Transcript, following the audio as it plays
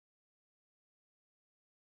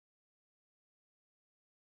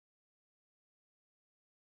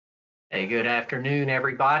Hey, good afternoon,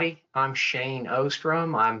 everybody. I'm Shane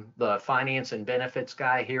Ostrom. I'm the finance and benefits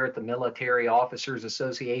guy here at the Military Officers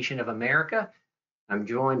Association of America. I'm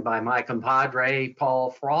joined by my compadre,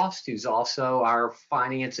 Paul Frost, who's also our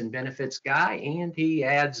finance and benefits guy, and he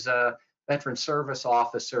adds a veteran service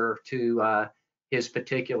officer to his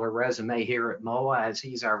particular resume here at MOA, as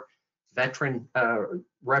he's our veteran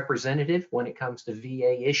representative when it comes to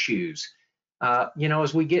VA issues.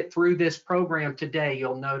 As we get through this program today,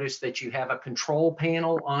 you'll notice that you have a control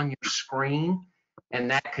panel on your screen.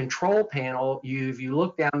 And that control panel, if you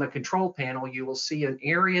look down the control panel, you will see an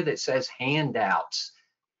area that says handouts.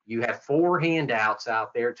 You have 4 handouts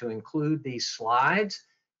out there to include these slides.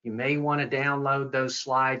 You may want to download those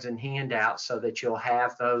slides and handouts so that you'll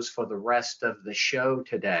have those for the rest of the show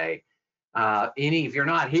today. If you're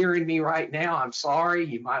not hearing me right now, I'm sorry.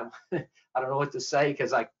 You might, I don't know what to say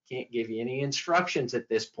because I can't give you any instructions at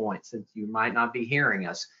this point since you might not be hearing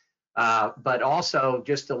us. But also,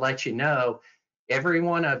 just to let you know, every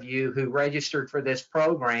one of you who registered for this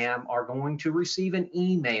program are going to receive an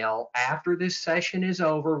email after this session is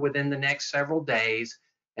over within the next several days.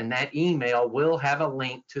 And that email will have a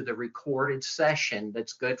link to the recorded session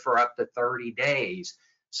that's good for up to 30 days.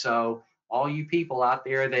 So all you people out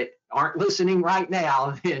there that aren't listening right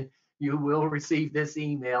now, then you will receive this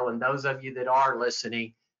email. And those of you that are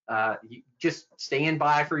listening, you just stand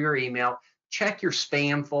by for your email. Check your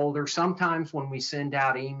spam folder. Sometimes when we send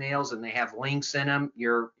out emails and they have links in them,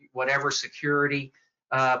 your whatever security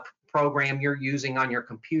program you're using on your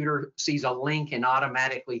computer sees a link and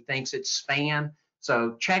automatically thinks it's spam.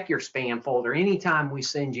 So check your spam folder. Anytime we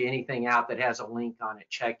send you anything out that has a link on it,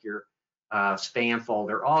 check your spam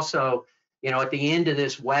folder. Also, at the end of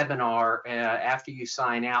this webinar, after you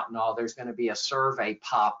sign out and all, there's going to be a survey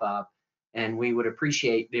pop up, and we would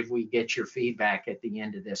appreciate if we get your feedback at the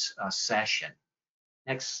end of this session.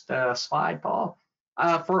 Next slide, Paul.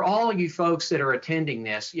 For all of you folks that are attending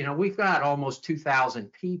this, we've got almost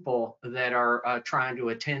 2,000 people that are trying to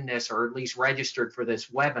attend this, or at least registered for this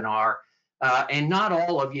webinar. And not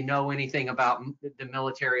all of you know anything about the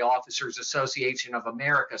Military Officers Association of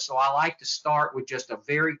America. So I like to start with just a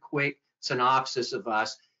very quick synopsis of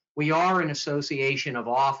us. We are an association of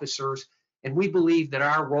officers, and we believe that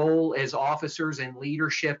our role as officers and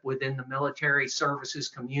leadership within the military services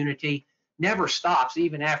community never stops,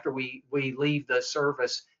 even after we leave the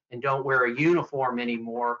service and don't wear a uniform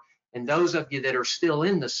anymore. And those of you that are still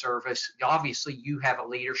in the service, obviously you have a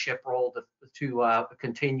leadership role to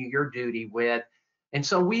continue your duty with. And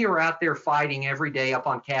so we are out there fighting every day up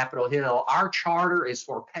on Capitol Hill. Our charter is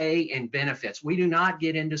for pay and benefits. We do not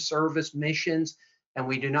get into service missions, and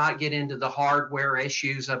we do not get into the hardware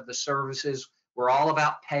issues of the services. We're all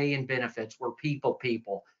about pay and benefits. We're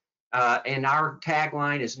people. And our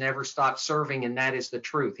tagline is never stop serving, and that is the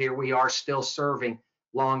truth. Here we are still serving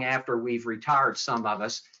long after we've retired, some of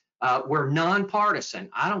us. We're nonpartisan.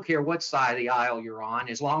 I don't care what side of the aisle you're on,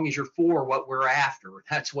 as long as you're for what we're after.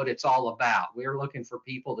 That's what it's all about. We're looking for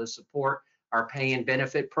people to support our pay and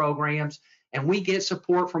benefit programs, and we get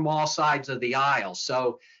support from all sides of the aisle.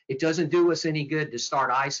 So it doesn't do us any good to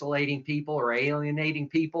start isolating people or alienating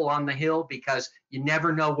people on the Hill, because you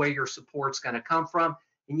never know where your support's going to come from,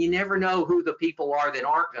 and you never know who the people are that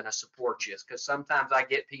aren't going to support you, because sometimes I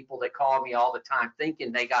get people that call me all the time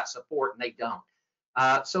thinking they got support and they don't.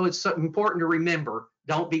 So it's important to remember,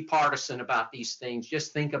 don't be partisan about these things.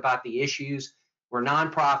 Just think about the issues. We're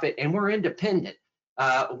nonprofit and we're independent.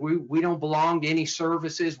 We don't belong to any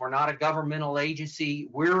services. We're not a governmental agency.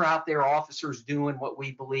 We're out there, officers, doing what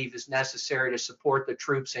we believe is necessary to support the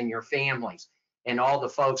troops and your families and all the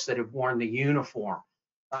folks that have worn the uniform.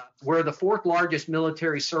 We're the 4th largest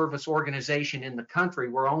military service organization in the country.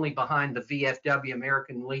 We're only behind the VFW,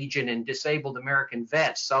 American Legion, and Disabled American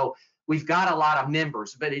Vets. So we've got a lot of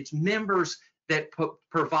members, but it's members that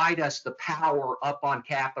provide us the power up on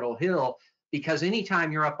Capitol Hill, because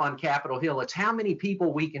anytime you're up on Capitol Hill, it's how many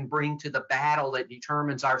people we can bring to the battle that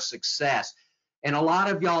determines our success. And a lot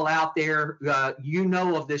of y'all out there, you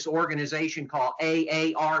know of this organization called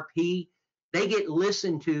AARP. They get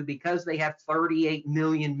listened to because they have 38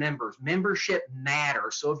 million members. Membership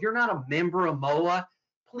matters. So if you're not a member of MOA,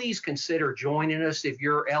 please consider joining us if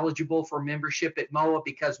you're eligible for membership at MOA,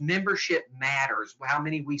 because membership matters, how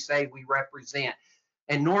many we say we represent.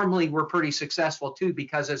 And normally we're pretty successful too,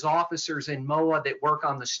 because as officers in MOA that work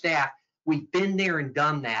on the staff, we've been there and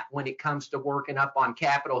done that when it comes to working up on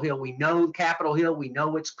Capitol Hill. We know Capitol Hill, we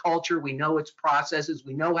know its culture, we know its processes,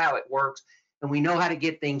 we know how it works, and we know how to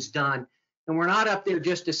get things done. And we're not up there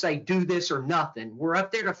just to say, do this or nothing. We're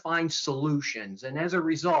up there to find solutions. And as a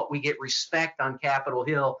result, we get respect on Capitol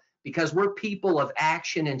Hill because we're people of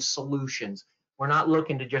action and solutions. We're not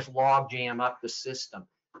looking to just log jam up the system.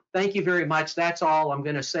 Thank you very much. That's all I'm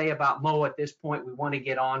going to say about Mo at this point. We want to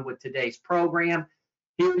get on with today's program.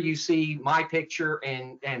 Here you see my picture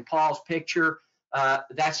and Paul's picture.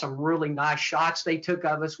 That's some really nice shots they took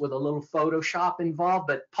of us with a little Photoshop involved,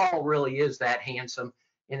 but Paul really is that handsome.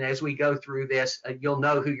 And as we go through this, you'll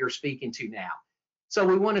know who you're speaking to now. So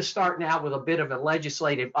we want to start now with a bit of a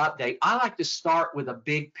legislative update. I like to start with a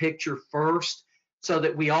big picture first so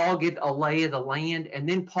that we all get a lay of the land, and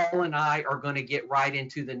then Paul and I are going to get right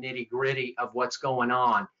into the nitty-gritty of what's going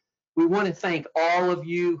on. We want to thank all of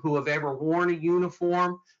you who have ever worn a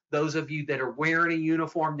uniform, those of you that are wearing a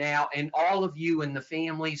uniform now, and all of you and the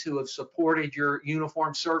families who have supported your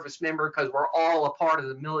uniformed service member, because we're all a part of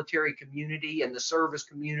the military community and the service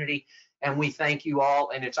community, and we thank you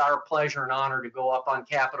all, and it's our pleasure and honor to go up on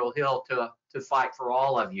Capitol Hill to fight for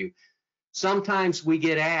all of you. Sometimes we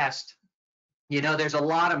get asked, you know, there's a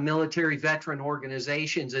lot of military veteran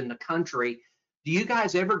organizations in the country. Do you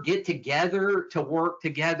guys ever get together to work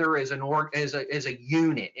together as a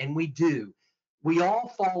unit? And we do. We all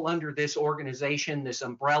fall under this organization, this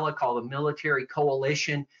umbrella called the Military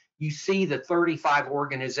Coalition. You see the 35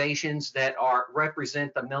 organizations that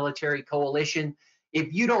represent the Military Coalition.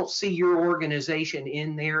 If you don't see your organization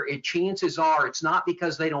in there, chances are it's not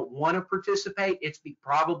because they don't want to participate. It's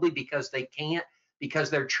probably because they can't, because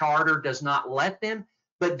their charter does not let them.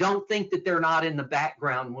 But don't think that they're not in the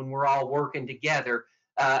background when we're all working together,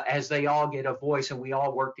 as they all get a voice and we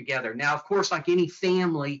all work together. Now, of course, like any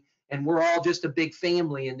family, and we're all just a big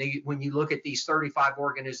family, and when you look at these 35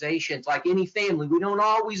 organizations, like any family, we don't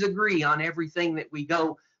always agree on everything that we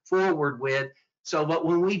go forward with. So, but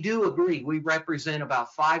when we do agree, we represent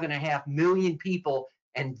about 5.5 million people,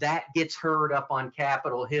 and that gets heard up on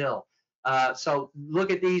Capitol Hill. So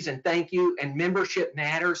look at these and thank you. And membership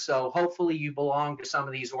matters. So hopefully you belong to some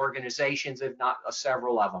of these organizations, if not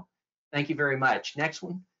several of them. Thank you very much. Next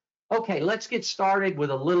one. Okay, let's get started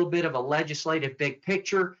with a little bit of a legislative big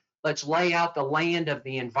picture. Let's lay out the land of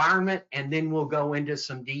the environment, and then we'll go into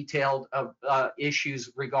some detailed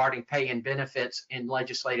issues regarding pay and benefits and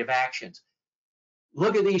legislative actions.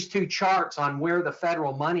 Look at these two charts on where the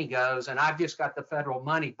federal money goes, and I've just got the federal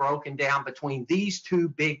money broken down between these two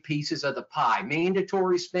big pieces of the pie,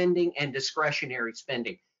 mandatory spending and discretionary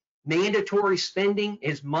spending. Mandatory spending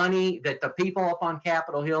is money that the people up on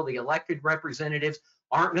Capitol Hill, the elected representatives,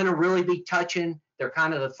 aren't going to really be touching. They're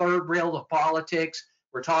kind of the third rail of politics.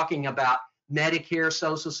 We're talking about Medicare,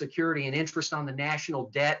 Social Security, and interest on the national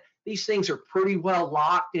debt. These things are pretty well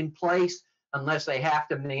locked in place, unless they have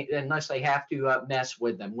to mess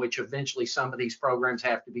with them, which eventually some of these programs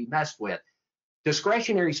have to be messed with.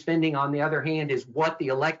 Discretionary spending, on the other hand, is what the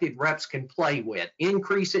elected reps can play with.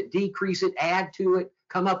 Increase it, decrease it, add to it,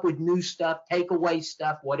 come up with new stuff, take away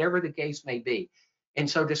stuff, whatever the case may be. And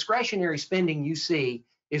so discretionary spending, you see,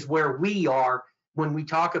 is where we are when we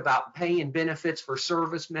talk about pay and benefits for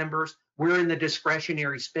service members. We're in the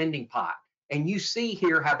discretionary spending pot. And you see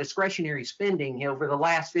here how discretionary spending over the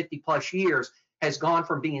last 50 plus years has gone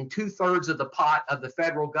from being 2/3 of the pot of the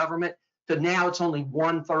federal government to now it's only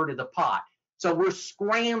 1/3 of the pot. So we're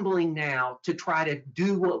scrambling now to try to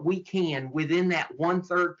do what we can within that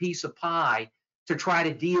 1/3 piece of pie to try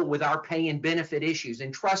to deal with our pay and benefit issues.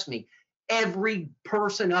 And trust me, every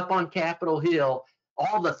person up on Capitol Hill,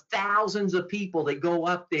 all the thousands of people that go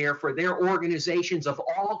up there for their organizations of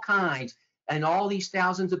all kinds, and all these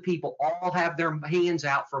thousands of people all have their hands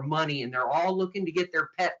out for money, and they're all looking to get their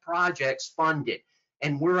pet projects funded.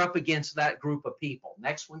 And we're up against that group of people.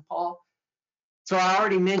 Next one, Paul. So I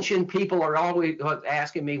already mentioned people are always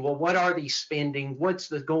asking me, well, what are these spending? What's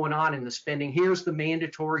going on in the spending? Here's the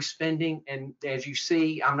mandatory spending. And as you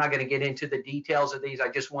see, I'm not going to get into the details of these. I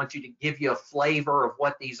just want you to give you a flavor of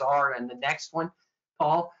what these are. And the next one,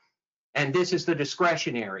 Paul. And this is the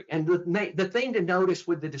discretionary. And the thing to notice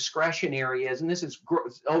with the discretionary is, and this is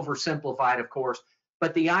oversimplified, of course,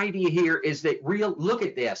 but the idea here is that look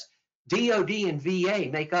at this. DOD and VA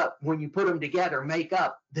make up, when you put them together, make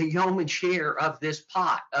up the yeoman's share of this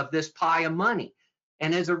pot, of this pie of money.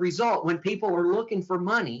 And as a result, when people are looking for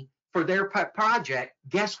money for their project,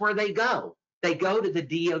 guess where they go? They go to the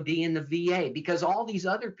DOD and the VA, because all these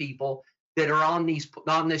other people that are on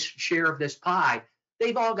this share of this pie,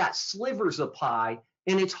 they've all got slivers of pie,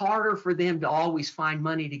 and it's harder for them to always find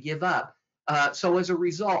money to give up. So as a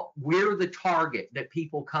result, we're the target that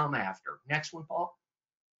people come after. Next one, Paul.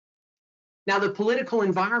 Now, the political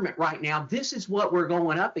environment right now, this is what we're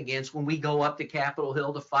going up against when we go up to Capitol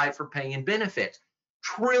Hill to fight for pay and benefits.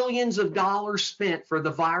 trillions of dollars spent for the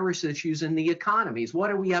virus issues in the economies. What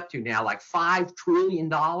are we up to now? Like $5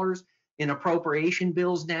 trillion in appropriation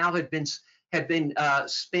bills now have been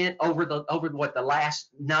spent over the last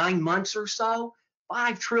 9 months or so.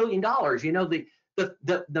 $5 trillion. You know,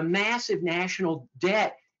 the massive national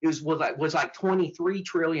debt was like 23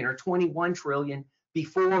 trillion or 21 trillion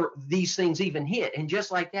before these things even hit. And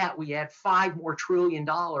just like that, we add $5 more trillion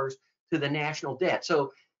to the national debt.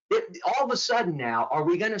 So all of a sudden now, are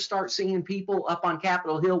we going to start seeing people up on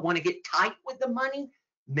Capitol Hill want to get tight with the money?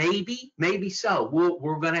 Maybe so.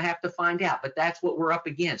 We're going to have to find out. But that's what we're up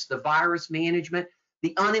against: the virus management,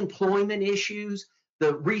 the unemployment issues,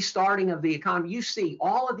 the restarting of the economy. You see,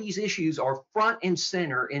 all of these issues are front and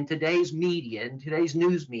center in today's media, in today's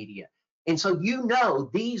news media. And so, you know,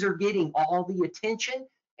 these are getting all the attention,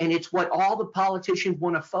 and it's what all the politicians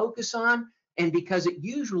want to focus on. And because it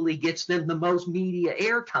usually gets them the most media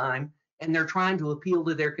airtime, and they're trying to appeal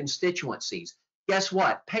to their constituencies. Guess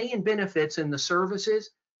what? Pay and benefits in the services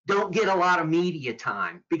don't get a lot of media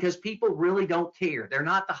time because people really don't care. They're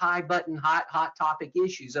not the high button, hot topic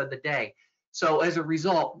issues of the day. So as a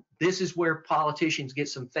result, this is where politicians get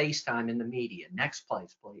some face time in the media. Next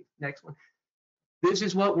place, please. Next one. This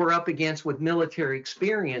is what we're up against with military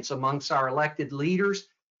experience amongst our elected leaders.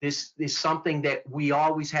 This is something that we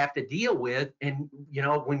always have to deal with. And, you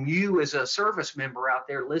know, when you as a service member out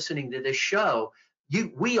there listening to this show,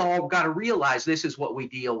 we all got to realize this is what we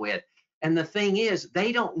deal with. And the thing is,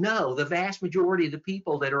 they don't know, the vast majority of the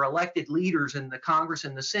people that are elected leaders in the Congress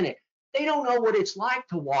and the Senate, they don't know what it's like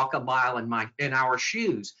to walk a mile in our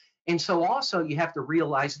shoes. And so also you have to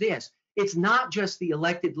realize this: it's not just the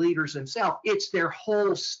elected leaders themselves, it's their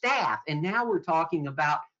whole staff. And now we're talking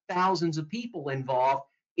about thousands of people involved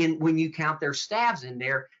in when you count their staffs in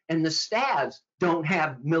there, and the staffs don't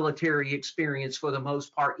have military experience for the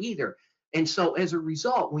most part either. And so as a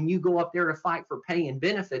result, when you go up there to fight for pay and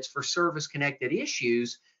benefits for service-connected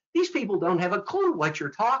issues, these people don't have a clue what you're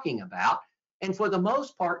talking about. And for the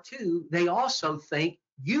most part, too, they also think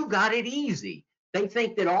you got it easy. They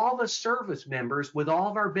think that all of us service members, with all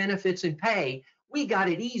of our benefits and pay, we got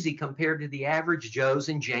it easy compared to the average Joes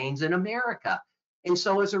and Janes in America. And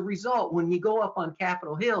so as a result, when you go up on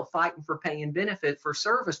Capitol Hill fighting for pay and benefit for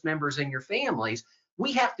service members and your families,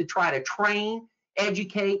 we have to try to train,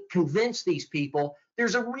 educate, convince these people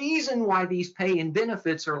there's a reason why these pay and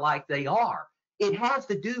benefits are like they are. It has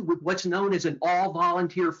to do with what's known as an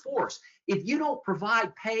all-volunteer force. If you don't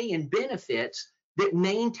provide pay and benefits that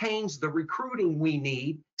maintains the recruiting we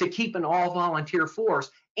need to keep an all-volunteer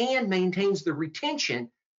force and maintains the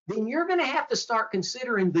retention, then you're going to have to start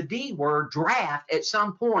considering the D word, draft, at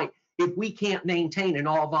some point if we can't maintain an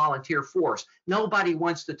all-volunteer force. Nobody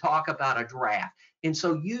wants to talk about a draft. And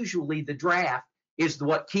so usually the draft is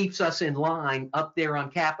what keeps us in line up there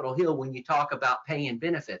on Capitol Hill when you talk about pay and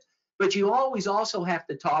benefits. But you always also have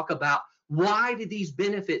to talk about, why do these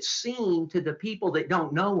benefits seem to the people that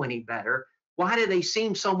don't know any better? Why do they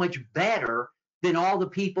seem so much better than all the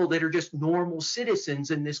people that are just normal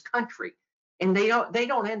citizens in this country? And they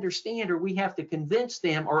don't understand, or we have to convince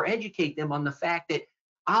them or educate them on the fact that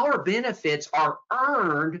our benefits are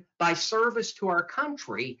earned by service to our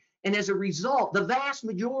country. And as a result, the vast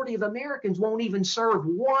majority of Americans won't even serve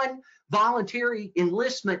one voluntary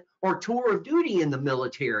enlistment or tour of duty in the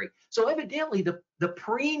military. So evidently, the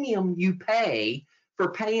premium you pay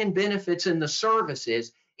for pay and benefits in the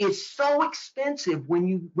services is so expensive when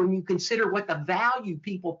you consider what the value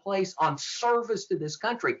people place on service to this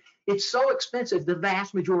country. It's so expensive, the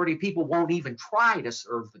vast majority of people won't even try to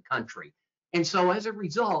serve the country. And so as a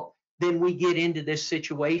result, then we get into this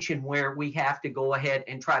situation where we have to go ahead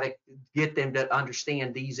and try to get them to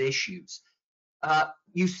understand these issues.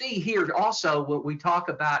 You see here also what we talk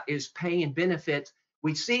about is pay and benefits.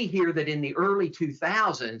 We see here that in the early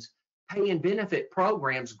 2000s, pay and benefit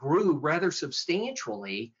programs grew rather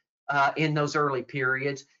substantially in those early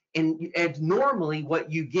periods. And normally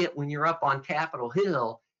what you get when you're up on Capitol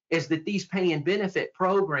Hill is that these pay and benefit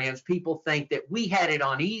programs, people think that we had it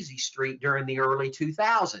on easy street during the early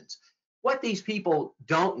 2000s. What these people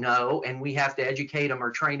don't know, and we have to educate them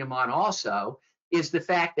or train them on also, is the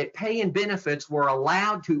fact that pay and benefits were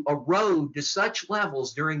allowed to erode to such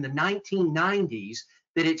levels during the 1990s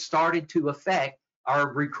that it started to affect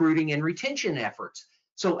our recruiting and retention efforts.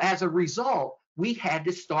 So as a result, we had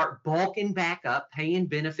to start bulking back up pay and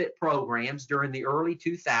benefit programs during the early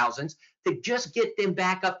 2000s to just get them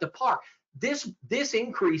back up to par. This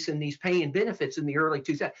increase in these pay and benefits in the early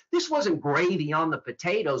 2000s, this wasn't gravy on the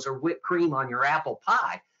potatoes or whipped cream on your apple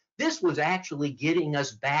pie. This was actually getting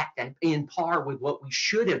us back in par with what we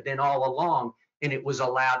should have been all along, and it was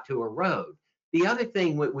allowed to erode. The other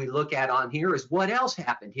thing that we look at on here is what else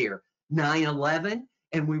happened here. 9/11,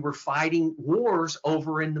 and we were fighting wars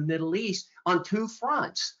over in the Middle East on two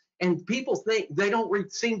fronts. And people think, they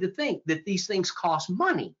don't seem to think that these things cost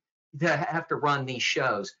money to have to run these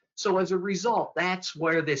shows. So as a result, that's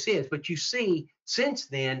where this is. But you see, since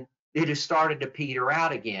then, it has started to peter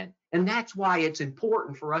out again. And that's why it's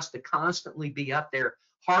important for us to constantly be up there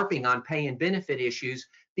harping on pay and benefit issues,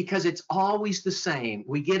 because it's always the same.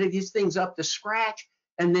 We get these things up to scratch,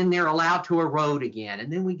 and then they're allowed to erode again.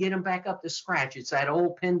 And then we get them back up to scratch. It's that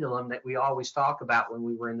old pendulum that we always talk about when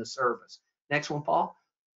we were in the service. Next one, Paul.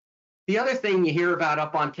 The other thing you hear about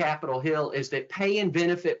up on Capitol Hill is that pay and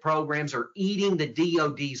benefit programs are eating the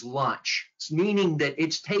DOD's lunch. It's meaning that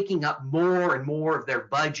it's taking up more and more of their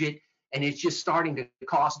budget, and it's just starting to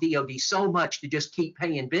cost DOD so much to just keep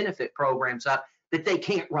pay and benefit programs up that they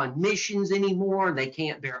can't run missions anymore, and they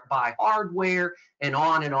can't buy hardware, and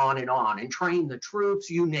on and on and on, and train the troops,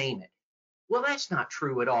 you name it. Well, that's not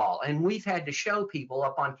true at all. And we've had to show people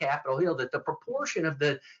up on Capitol Hill that the proportion of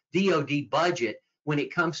the DOD budget when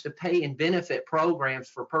it comes to pay and benefit programs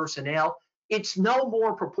for personnel, it's no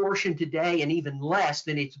more proportion today and even less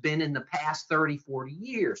than it's been in the past 30, 40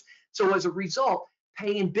 years. So as a result,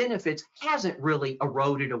 pay and benefits hasn't really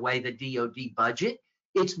eroded away the DOD budget.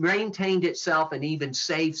 It's maintained itself and even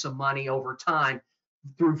saved some money over time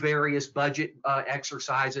through various budget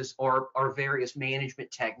exercises or various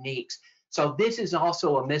management techniques. So this is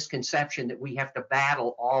also a misconception that we have to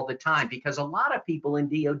battle all the time, because a lot of people in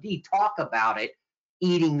DOD talk about it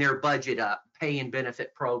eating their budget up, pay and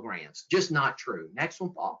benefit programs. Just not true. Next one,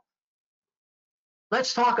 Paul.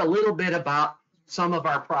 Let's talk a little bit about some of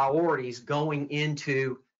our priorities going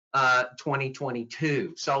into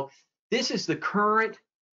 2022. So this is the current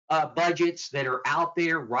budgets that are out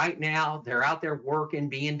there right now. They're out there working,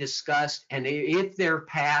 being discussed, and if they're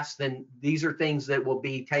passed, then these are things that will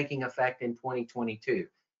be taking effect in 2022.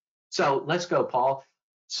 So let's go, Paul.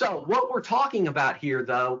 So what we're talking about here,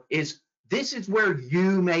 though, is this is where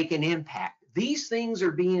you make an impact. These things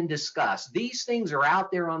are being discussed. These things are out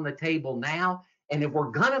there on the table now. And if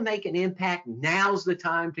we're going to make an impact, now's the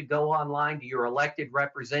time to go online to your elected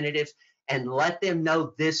representatives and let them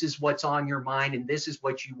know this is what's on your mind and this is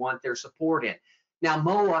what you want their support in. Now,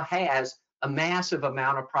 MOA has a massive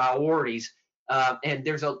amount of priorities, and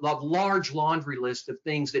there's a large laundry list of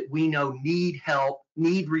things that we know need help,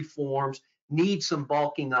 need reforms, need some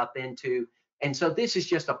bulking up into. And so this is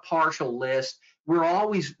just a partial list. We're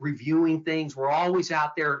always reviewing things. We're always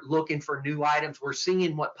out there looking for new items. We're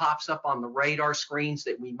seeing what pops up on the radar screens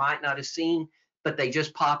that we might not have seen, but they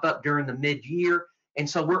just pop up during the mid-year. And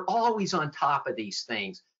so we're always on top of these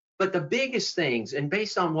things. But the biggest things, and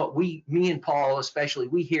based on what me and Paul especially,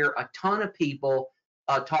 we hear a ton of people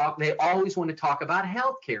talk, they always want to talk about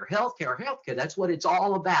healthcare, healthcare, healthcare. That's what it's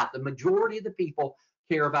all about. The majority of the people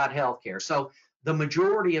care about healthcare. So the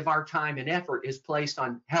majority of our time and effort is placed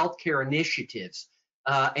on healthcare initiatives.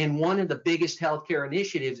 And one of the biggest healthcare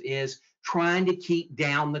initiatives is trying to keep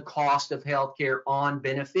down the cost of healthcare on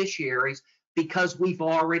beneficiaries, because we've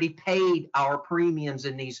already paid our premiums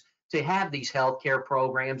in these to have these healthcare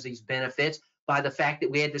programs, these benefits, by the fact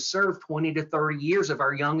that we had to serve 20 to 30 years of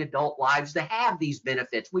our young adult lives to have these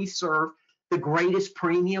benefits. We serve the greatest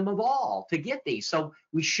premium of all to get these. So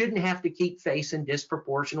we shouldn't have to keep facing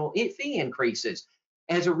disproportionate fee increases.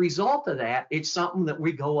 As a result of that, it's something that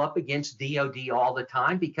we go up against DOD all the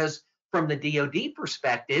time, because from the DOD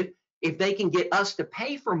perspective, if they can get us to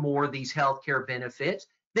pay for more of these healthcare benefits,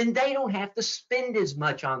 then they don't have to spend as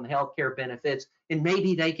much on the healthcare benefits, and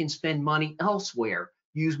maybe they can spend money elsewhere,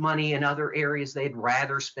 use money in other areas they'd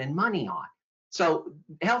rather spend money on. So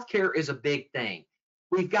healthcare is a big thing.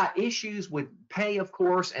 We've got issues with pay, of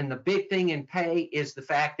course, and the big thing in pay is the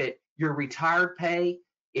fact that your retired pay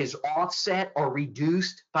is offset or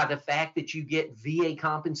reduced by the fact that you get VA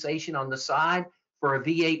compensation on the side for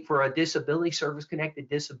a disability, service-connected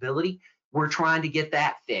disability. We're trying to get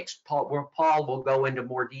that fixed. Paul will go into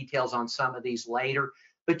more details on some of these later.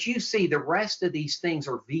 But you see, the rest of these things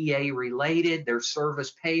are VA related, they're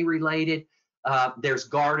service pay related. There's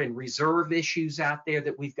guard and reserve issues out there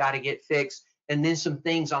that we've got to get fixed. And then some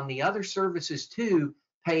things on the other services too,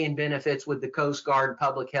 pay and benefits with the Coast Guard,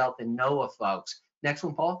 Public Health, and NOAA folks. Next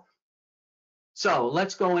one, Paul. So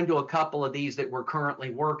let's go into a couple of these that we're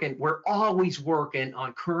currently working. We're always working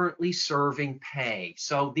on currently serving pay.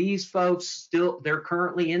 So these folks they're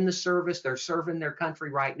currently in the service, they're serving their country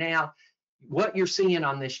right now. What you're seeing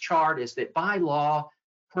on this chart is that by law,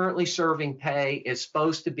 currently serving pay is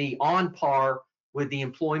supposed to be on par with the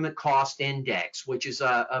Employment Cost Index, which is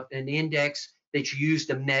an index that's used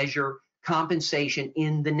to measure compensation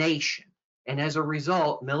in the nation. And as a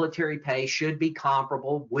result, military pay should be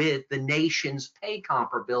comparable with the nation's pay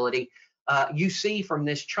comparability. You see from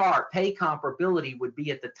this chart, pay comparability would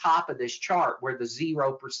be at the top of this chart where the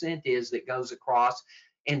 0% is that goes across,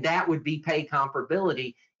 and that would be pay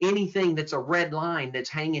comparability. Anything that's a red line that's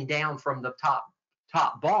hanging down from the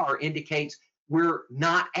top bar indicates we're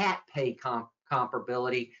not at pay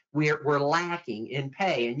comparability. We're lacking in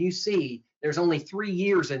pay. And you see there's only 3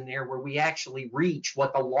 years in there where we actually reach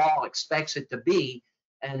what the law expects it to be,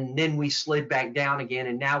 and then we slid back down again,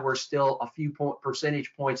 and now we're still a few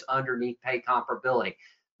percentage points underneath pay comparability.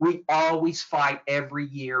 We always fight every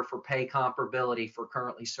year for pay comparability for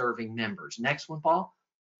currently serving members. Next one, Paul.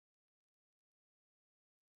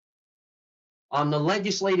 On the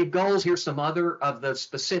legislative goals, here's some other of the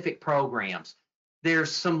specific programs.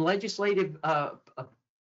 There's some legislative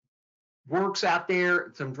works out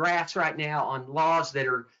there, some drafts right now on laws that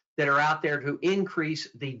are out there to increase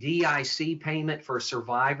the DIC payment for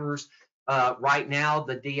survivors. Right now,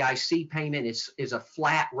 the DIC payment is a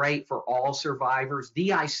flat rate for all survivors.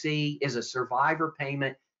 DIC is a survivor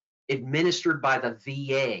payment administered by the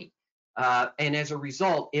VA. And as a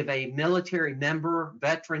result, if a military member,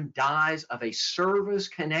 veteran dies of a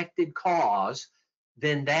service-connected cause,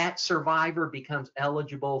 then that survivor becomes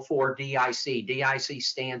eligible for DIC. DIC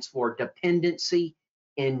stands for Dependency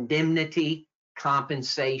Indemnity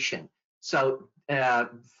Compensation. So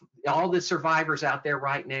all the survivors out there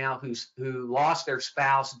right now who lost their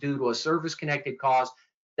spouse due to a service-connected cause,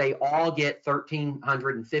 they all get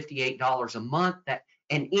 $1,358 a month.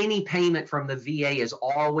 And any payment from the VA is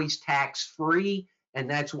always tax-free, and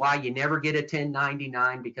that's why you never get a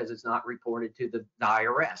 1099 because it's not reported to the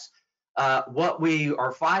IRS. What we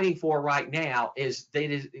are fighting for right now is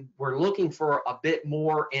we're looking for a bit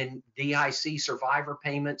more in DIC survivor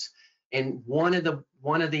payments, and one of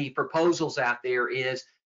the proposals out there is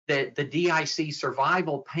that the DIC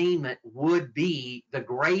survival payment would be the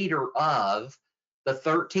greater of the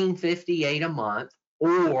 $1,358 a month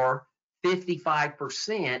or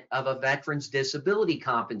 55% of a veteran's disability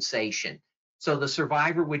compensation. So the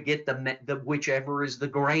survivor would get the whichever is the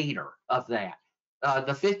greater of that.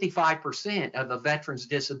 The 55% of a veteran's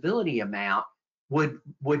disability amount would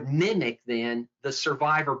mimic then the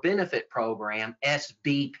Survivor Benefit Program,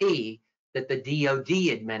 SBP, that the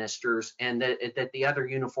DoD administers and that the other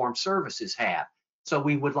uniformed services have. So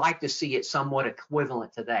we would like to see it somewhat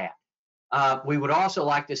equivalent to that. We would also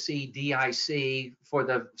like to see DIC for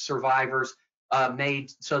the survivors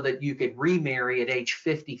made so that you could remarry at age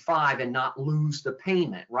 55 and not lose the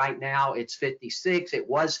payment. Right now it's 56. It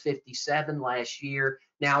was 57 last year.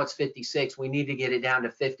 Now it's 56. We need to get it down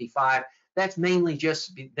to 55. That's mainly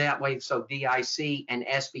just that way so DIC and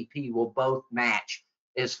SBP will both match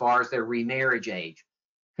as far as their remarriage age.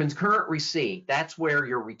 Concurrent receipt, that's where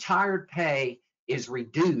your retired pay is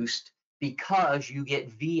reduced because you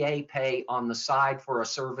get VA pay on the side for a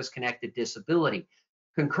service-connected disability.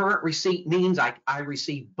 Concurrent receipt means I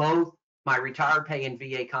receive both my retired pay and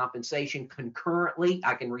VA compensation concurrently.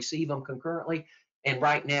 I can receive them concurrently. And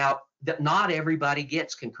right now, not everybody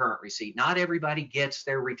gets concurrent receipt. Not everybody gets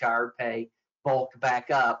their retired pay bulked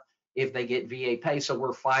back up if they get VA pay. So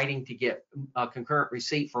we're fighting to get a concurrent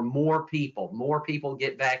receipt for more people. More people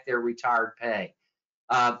get back their retired pay.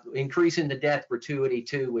 Increasing the death gratuity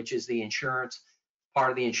too, which is the insurance, part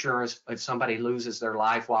of the insurance if somebody loses their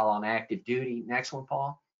life while on active duty. Next one,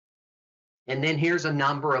 Paul. And then here's a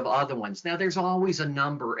number of other ones. Now there's always a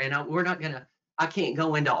number, and I can't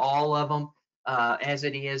go into all of them as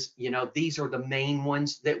it is. You know, these are the main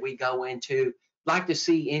ones that we go into. Like to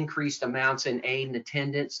see increased amounts in aid and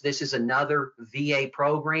attendance. This is another VA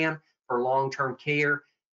program for long-term care.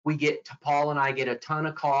 Paul and I get a ton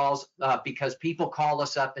of calls because people call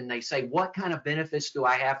us up and they say, what kind of benefits do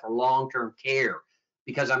I have for long-term care?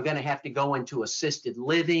 Because I'm going to have to go into assisted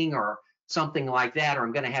living or something like that, or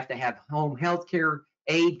I'm going to have home health care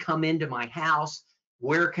aid come into my house.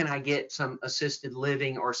 Where can I get some assisted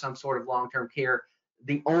living or some sort of long-term care?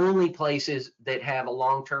 The only places that have a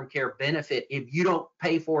long-term care benefit, if you don't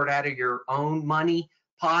pay for it out of your own money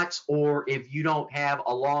pots, or if you don't have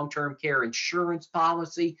a long-term care insurance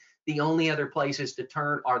policy, the only other places to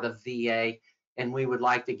turn are the VA. And we would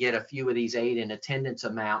like to get a few of these aid and attendance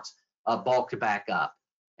amounts bulked back up.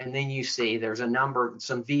 And then you see there's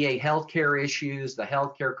some VA healthcare issues, the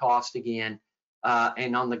healthcare cost again.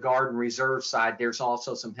 And on the Guard and Reserve side, there's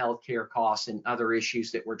also some healthcare costs and other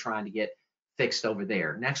issues that we're trying to get fixed over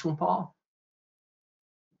there. Next one, Paul.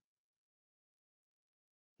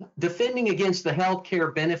 Defending against the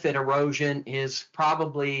healthcare benefit erosion is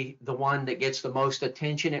probably the one that gets the most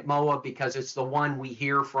attention at MOA, because it's the one we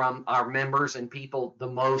hear from our members and people the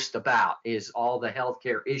most about, is all the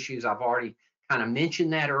healthcare issues. I've already kind of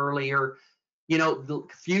mentioned that earlier. You know,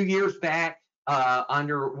 a few years back,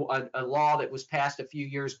 under a law that was passed a few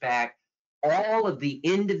years back, all of the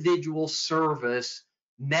individual service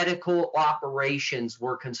medical operations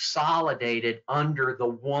were consolidated under the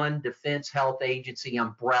one Defense Health Agency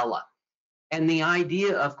umbrella. And the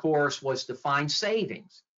idea, of course, was to find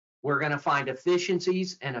savings. We're going to find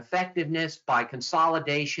efficiencies and effectiveness by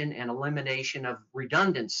consolidation and elimination of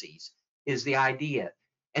redundancies, is the idea.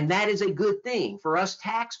 And that is a good thing. For us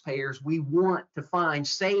taxpayers, we want to find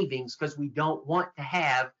savings because we don't want to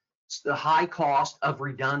have the high cost of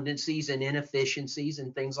redundancies and inefficiencies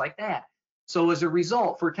and things like that. So as a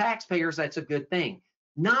result, for taxpayers, that's a good thing.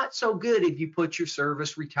 Not so good if you put your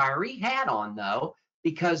service retiree hat on, though,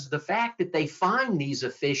 because the fact that they find these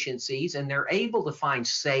efficiencies and they're able to find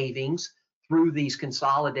savings through these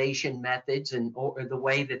consolidation methods and or the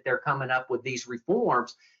way that they're coming up with these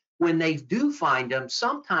reforms, when they do find them,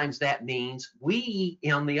 sometimes that means we,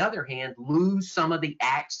 on the other hand, lose some of the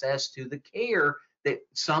access to the care that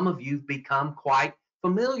some of you've become quite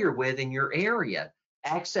familiar with in your area.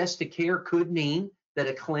 Access to care could mean that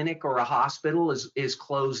a clinic or a hospital is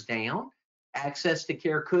closed down. Access to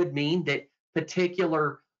care could mean that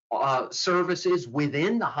particular services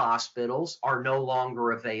within the hospitals are no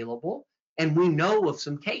longer available. And we know of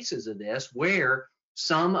some cases of this where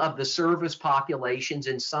some of the service populations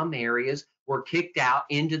in some areas were kicked out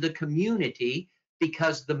into the community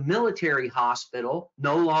because the military hospital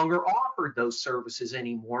no longer offered those services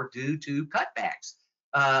anymore due to cutbacks,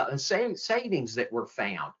 savings that were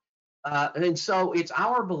found. And so it's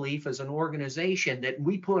our belief as an organization that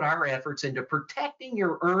we put our efforts into protecting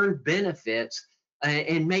your earned benefits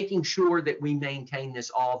and making sure that we maintain this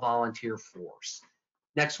all volunteer force.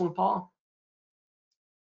 Next one, Paul.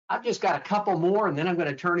 I've just got a couple more, and then I'm going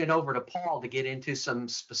to turn it over to Paul to get into some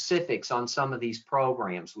specifics on some of these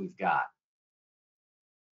programs we've got.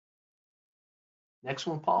 Next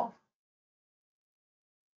one, Paul.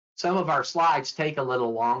 Some of our slides take a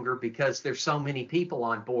little longer because there's so many people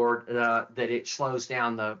on board that it slows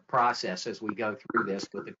down the process as we go through this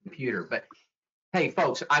with the computer. But hey,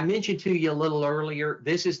 folks, I mentioned to you a little earlier,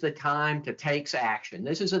 this is the time to take action.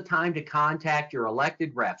 This is a time to contact your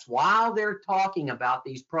elected reps. While they're talking about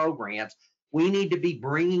these programs, we need to be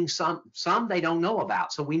bringing some they don't know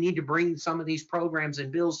about. So we need to bring some of these programs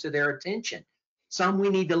and bills to their attention. Some we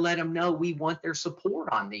need to let them know we want their support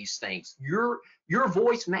on these things. Your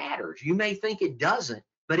voice matters. You may think it doesn't,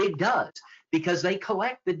 but it does, because they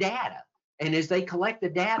collect the data. And as they collect the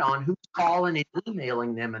data on who's calling and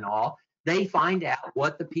emailing them and all, they find out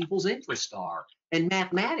what the people's interests are. And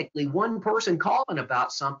mathematically, one person calling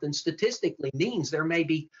about something statistically means there may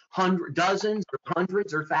be dozens or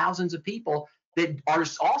hundreds or thousands of people that are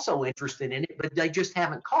also interested in it, but they just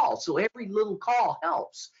haven't called. So every little call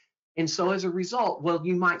helps. And so as a result, well,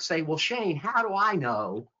 you might say, well, Shane, how do I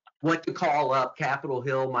know what to call up Capitol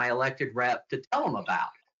Hill, my elected rep, to tell them about?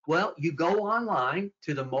 Well, you go online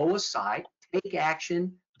to the MOA site,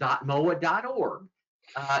 takeaction.moa.org.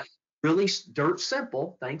 Really dirt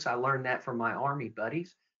simple. Thanks. I learned that from my Army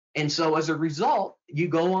buddies. And so as a result, you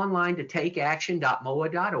go online to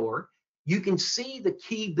takeaction.moa.org. You can see the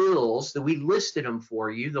key bills that we listed them for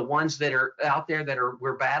you, the ones that are out there that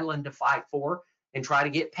we're battling to fight for and try to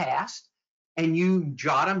get passed. And you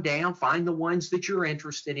jot them down, find the ones that you're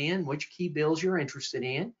interested in, which key bills you're interested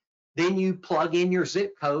in. Then you plug in your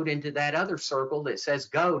zip code into that other circle that says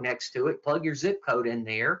go next to it. Plug your zip code in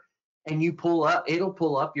there. And you it'll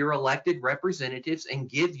pull up your elected representatives and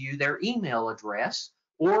give you their email address,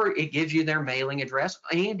 or it gives you their mailing address,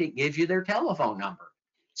 and it gives you their telephone number.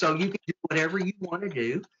 So you can do whatever you want to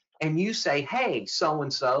do. And you say, hey,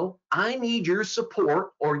 so-and-so, I need your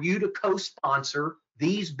support or you to co-sponsor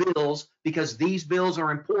these bills because these bills are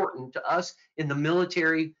important to us in the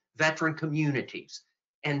military veteran communities.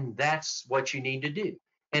 And that's what you need to do.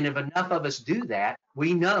 And if enough of us do that,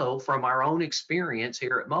 we know from our own experience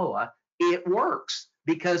here at MOA, it works.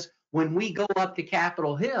 Because when we go up to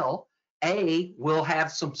Capitol Hill, we'll have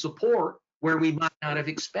some support where we might not have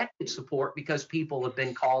expected support because people have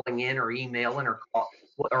been calling in or emailing or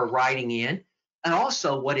writing in. And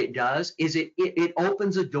also what it does is it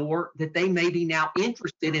opens a door that they may be now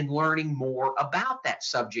interested in learning more about that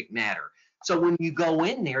subject matter. So when you go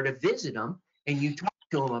in there to visit them and you talk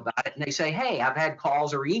to them about it and they say, hey, I've had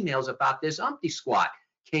calls or emails about this umpty squat.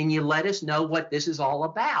 Can you let us know what this is all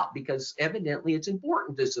about? Because evidently it's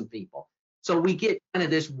important to some people. So we get kind of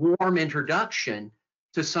this warm introduction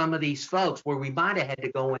to some of these folks where we might have had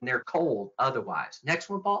to go in there cold otherwise. Next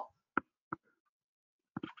one, Paul.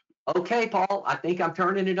 Okay, Paul, I think I'm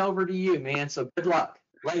turning it over to you, man. So good luck.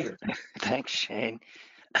 Later. Thanks, Shane.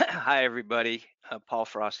 Hi, everybody. Paul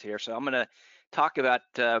Frost here. So I'm going to talk about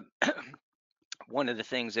one of the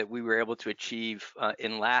things that we were able to achieve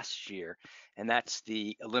in last year, and that's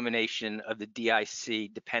the elimination of the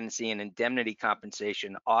DIC, dependency and indemnity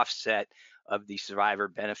compensation offset of the survivor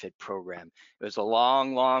benefit program. It was a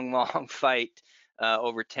long, long, long fight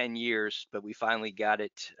over 10 years, but we finally got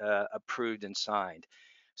it approved and signed.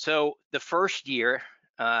 So the first year,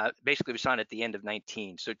 basically we signed at the end of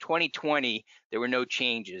 19. So 2020, there were no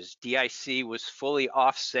changes. DIC was fully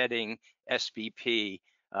offsetting SBP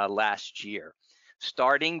last year.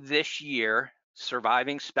 Starting this year,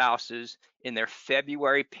 surviving spouses in their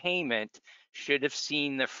February payment should have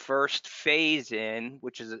seen the first phase in,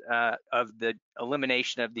 which is of the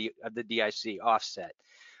elimination of the DIC offset.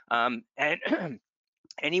 And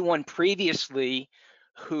anyone previously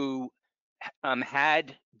who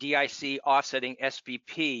had DIC offsetting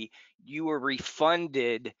SBP, you were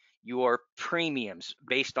refunded your premiums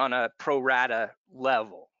based on a pro rata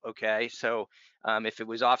level. Okay, so if it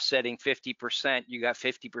was offsetting 50%, you got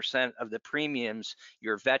 50% of the premiums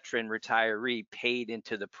your veteran retiree paid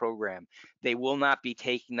into the program. They will not be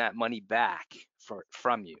taking that money back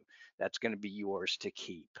from you. That's going to be yours to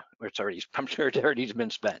keep. I'm sure it's already been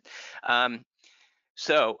spent.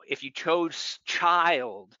 So if you chose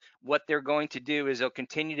child, what they're going to do is they'll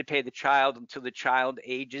continue to pay the child until the child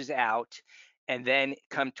ages out. And then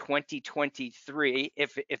come 2023,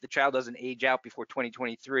 if the child doesn't age out before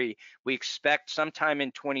 2023, we expect sometime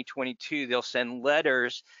in 2022, they'll send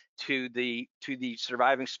letters to the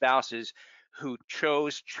surviving spouses who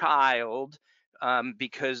chose child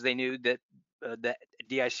because they knew that that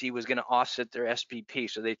DIC was going to offset their SPP,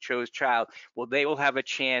 so they chose child. Well, they will have a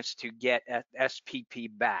chance to get SPP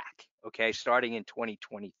back, okay, starting in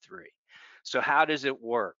 2023. So how does it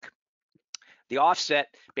work? The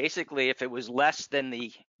offset, basically, if it was less than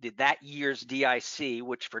that year's DIC,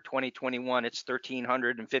 which for 2021 it's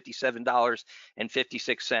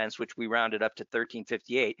 $1,357.56, which we rounded up to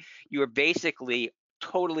 $1,358, you are basically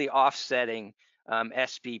totally offsetting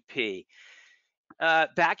SPP.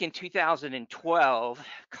 Back in 2012,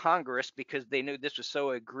 Congress, because they knew this was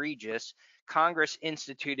so egregious, Congress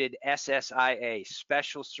instituted SSIA,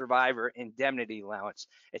 Special Survivor Indemnity Allowance.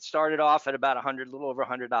 It started off at about a little over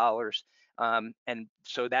 $100, and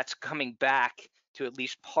so that's coming back to at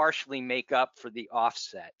least partially make up for the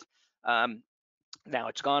offset. Now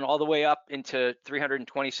it's gone all the way up into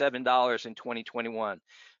 $327 in 2021.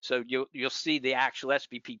 So you'll see the actual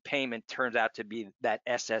SBP payment turns out to be that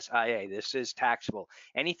SSIA. This is taxable.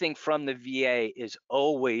 Anything from the VA is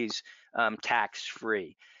always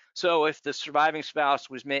tax-free. So if the surviving spouse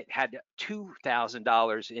had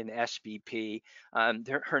 $2,000 in SBP,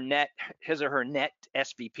 his or her net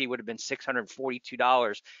SBP would have been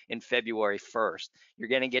 $642 in February 1st. You're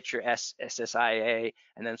going to get your SSIA,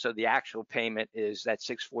 and then so the actual payment is that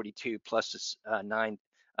 $642 plus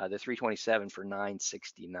the $327 for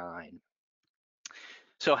 $969.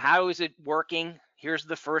 So how is it working? Here's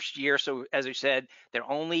the first year. So as I said,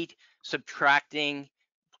 they're only subtracting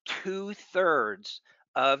 2/3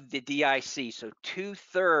 of the DIC. So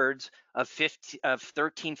 2/3 of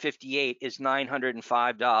 1358 is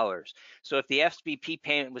 $905. So if the SBP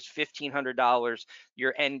payment was $1,500,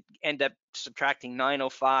 you end up subtracting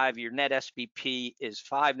 905. Your net SBP is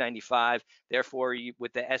 $595. Therefore,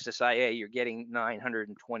 with the SSIA, you're getting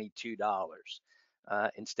 $922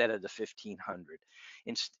 instead of the $1,500.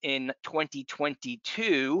 In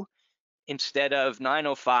 2022. Instead of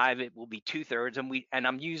 905, it will be 2/3, and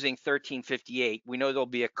I'm using 1358. We know there'll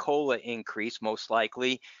be a COLA increase most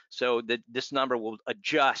likely, so this number will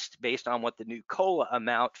adjust based on what the new COLA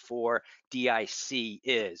amount for DIC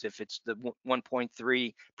is. If it's the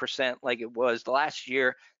 1.3% like it was last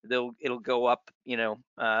year, it'll go up,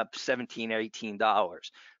 $17 or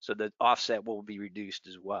 $18. So the offset will be reduced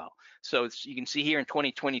as well. So you can see here in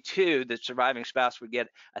 2022, the surviving spouse would get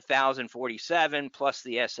 $1,047 plus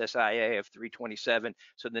the SSIA of $327.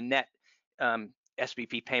 So the net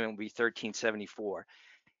SBP payment would be $1,374.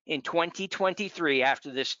 In 2023,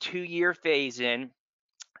 after this 2-year phase in,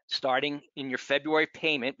 starting in your February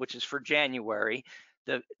payment, which is for January,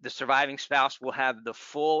 the surviving spouse will have the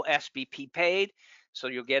full SBP paid. So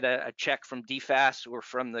you'll get a check from DFAS or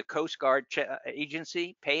from the Coast Guard pay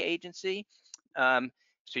agency.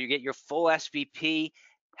 So you get your full SBP.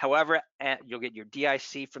 However, you'll get your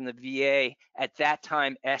DIC from the VA. At that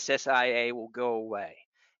time, SSIA will go away.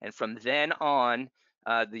 And from then on,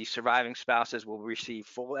 the surviving spouses will receive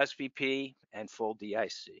full SPP and full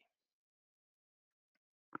DIC.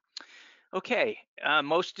 Okay,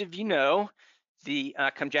 most of you know,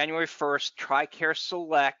 come January 1st, TRICARE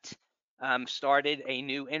Select started a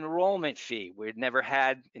new enrollment fee. We'd never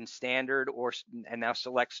had in standard and now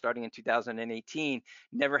Select starting in 2018,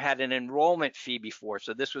 never had an enrollment fee before.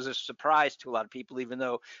 So this was a surprise to a lot of people, even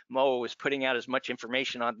though MOA was putting out as much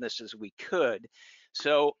information on this as we could.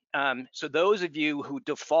 So, so those of you who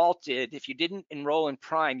defaulted, if you didn't enroll in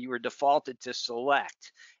Prime, you were defaulted to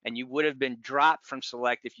Select, and you would have been dropped from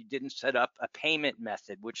Select if you didn't set up a payment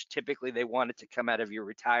method, which typically they wanted to come out of your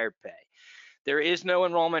retired pay. There is no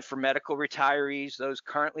enrollment for medical retirees, those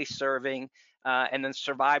currently serving, and then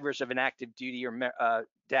survivors of an active duty or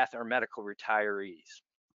death or medical retirees.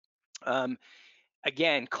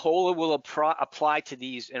 Again, COLA will apply to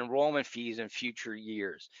these enrollment fees in future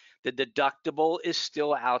years. The deductible is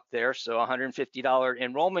still out there, so $150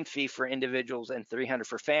 enrollment fee for individuals and $300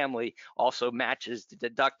 for family also matches the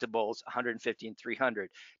deductibles, $150 and $300.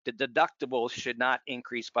 The deductibles should not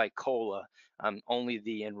increase by COLA, only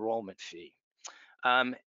the enrollment fee.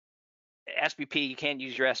 SBP, you can't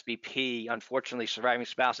use your SBP. Unfortunately, surviving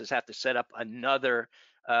spouses have to set up another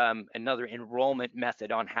enrollment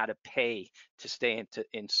method on how to pay to stay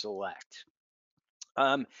in Select.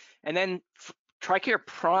 And then TRICARE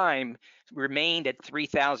Prime remained at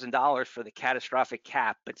 $3,000 for the catastrophic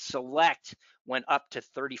cap, but Select went up to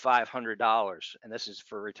 $3,500, and this is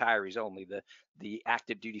for retirees only. The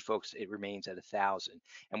active duty folks, it remains at $1,000,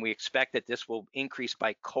 and we expect that this will increase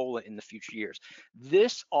by COLA in the future years.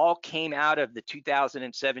 This all came out of the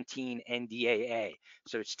 2017 NDAA,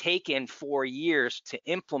 so it's taken 4 years to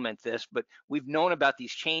implement this, but we've known about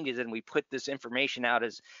these changes, and we put this information out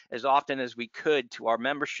as often as we could to our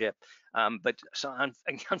membership. But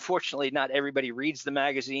unfortunately, not everybody reads the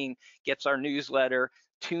magazine, gets our newsletter,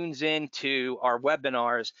 tunes into our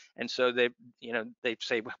webinars, and so they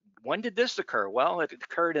say, when did this occur? Well, it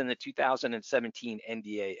occurred in the 2017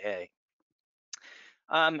 NDAA.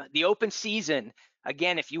 The open season,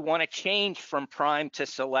 again, if you want to change from Prime to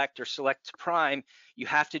Select or Select to Prime, you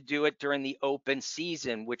have to do it during the open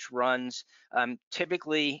season, which runs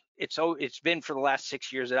typically, it's been for the last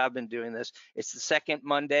 6 years that I've been doing this. It's the second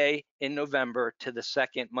Monday in November to the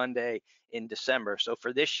second Monday in December. So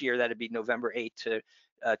for this year, that'd be November 8th to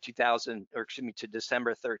to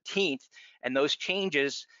December 13th. And those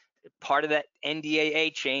changes, part of that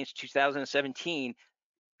NDAA change 2017,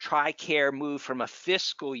 TRICARE moved from a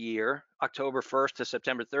fiscal year, October 1st to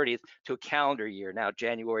September 30th, to a calendar year, now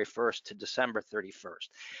January 1st to December 31st.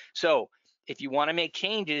 So if you want to make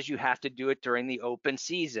changes, you have to do it during the open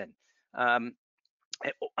season,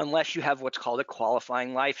 unless you have what's called a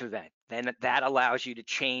qualifying life event. Then that allows you to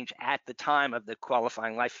change at the time of the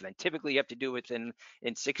qualifying life event. Typically, you have to do it in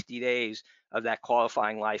 60 days of that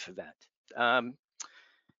qualifying life event.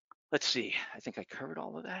 Let's see, I think I covered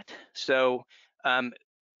all of that. So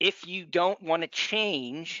if you don't want to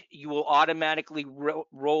change, you will automatically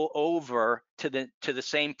roll over to the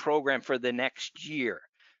same program for the next year.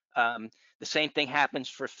 The same thing happens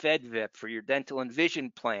for FedVIP, for your dental and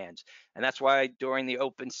vision plans. And that's why during the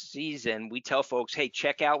open season, we tell folks, hey,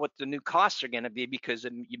 check out what the new costs are going to be, because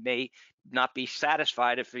you may not be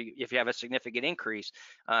satisfied if you have a significant increase.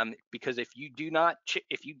 Because if you do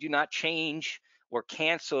not change or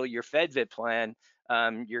cancel your FedVIP plan,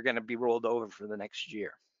 you're going to be rolled over for the next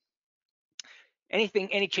year.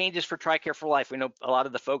 Any changes for TRICARE for Life? We know a lot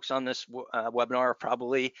of the folks on this webinar are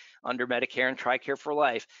probably under Medicare and TRICARE for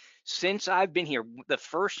Life. Since I've been here, the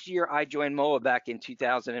first year I joined MOA back in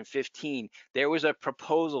 2015, there was a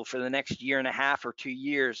proposal for the next year and a half or 2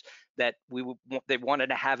 years that they wanted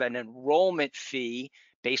to have an enrollment fee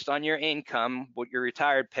based on your income, what your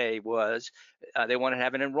retired pay was. They wanted to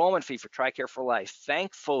have an enrollment fee for TRICARE for Life.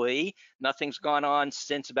 Thankfully, nothing's gone on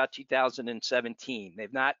since about 2017.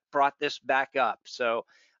 They've not brought this back up, so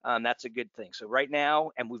that's a good thing. So right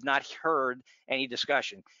now, and we've not heard any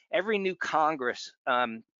discussion. Every new Congress,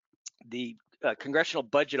 the Congressional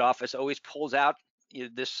Budget Office always pulls out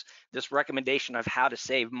this recommendation of how to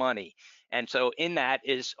save money. And so in that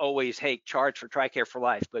is always, hey, charge for TRICARE for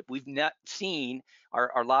Life. But we've not seen,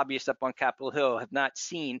 our lobbyists up on Capitol Hill have not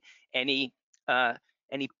seen any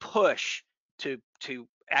push to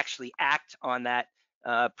actually act on that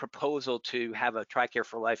proposal to have a TRICARE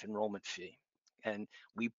for Life enrollment fee. And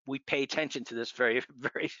we pay attention to this very,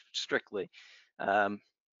 very strictly.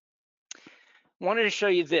 Wanted to show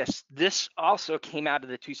you this. This also came out of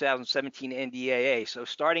the 2017 NDAA. So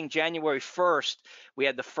starting January 1st, we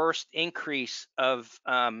had the first increase of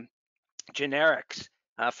generics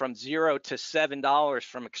from $0 to $7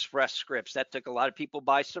 from Express Scripts. That took a lot of people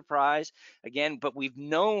by surprise, again, but we've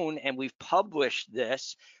known and we've published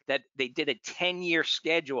this, that they did a 10-year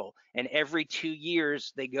schedule, and every 2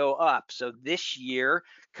 years they go up. So this year,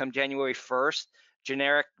 come January 1st,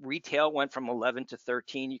 generic retail went from 11 to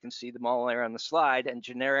 13. You can see them all there on the slide, and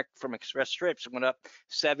generic from Express Scripts went up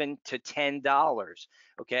 $7 to $10.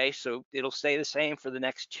 Okay, so it'll stay the same for the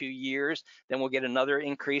next 2 years. Then we'll get another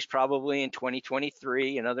increase probably in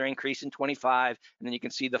 2023, another increase in 25, and then you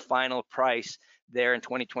can see the final price there in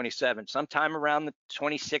 2027. Sometime around the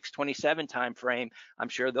 26, 27 timeframe, I'm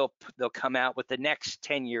sure they'll come out with the next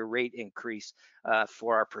 10-year rate increase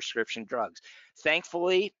for our prescription drugs.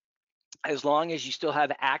 Thankfully, as long as you still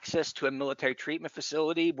have access to a military treatment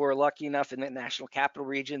facility, we're lucky enough in the National Capital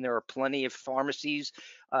Region, there are plenty of pharmacies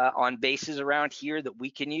on bases around here that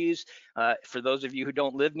we can use. For those of you who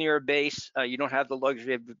don't live near a base, you don't have the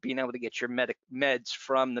luxury of being able to get your meds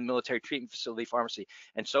from the military treatment facility pharmacy.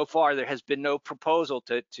 And so far, there has been no proposal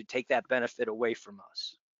to take that benefit away from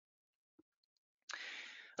us.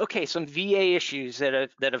 Okay, some VA issues that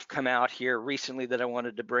have come out here recently that I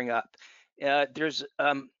wanted to bring up. There's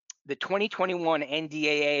the 2021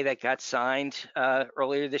 NDAA that got signed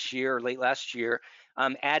earlier this year or late last year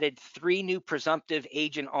added 3 new presumptive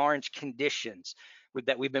Agent Orange conditions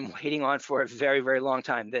that we've been waiting on for a very, very long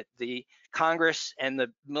time, that the Congress and the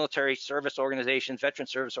military service organizations, veteran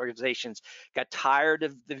service organizations, got tired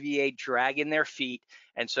of the VA dragging their feet.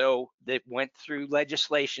 And so they went through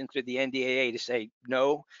legislation through the NDAA to say,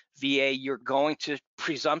 no, VA, you're going to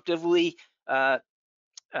presumptively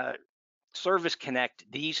service connect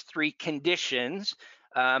these 3 conditions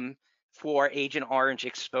for Agent Orange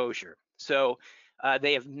exposure. So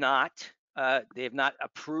they have not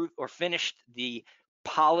approved or finished the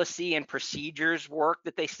policy and procedures work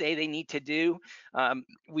that they say they need to do.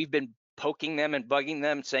 We've been poking them and bugging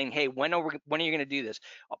them, saying, hey, when are you going to do this?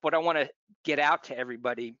 What I want to get out to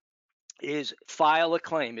everybody is file a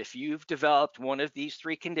claim. If you've developed one of these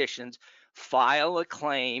 3 conditions, file a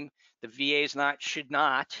claim. The VA should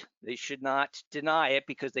not deny it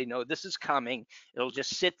because they know this is coming. It'll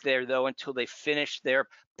just sit there though until they finish their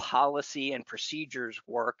policy and procedures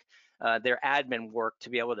work, their admin work to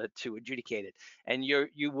be able to adjudicate it. And your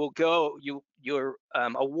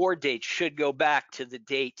award date should go back to the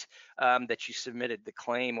date that you submitted the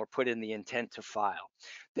claim or put in the intent to file.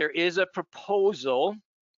 There is a proposal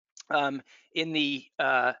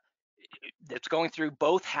that's going through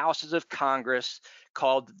both houses of Congress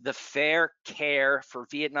called the Fair Care for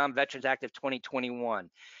Vietnam Veterans Act of 2021.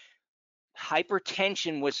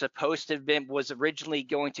 Hypertension was originally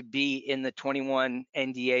going to be in the 21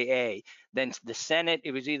 NDAA. Then the Senate,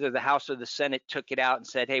 it was either the House or the Senate took it out and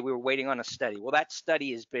said, hey, we were waiting on a study. Well, that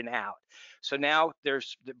study has been out. So now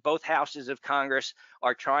both houses of Congress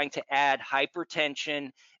are trying to add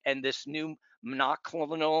hypertension and this new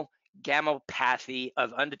monoclonal gammopathy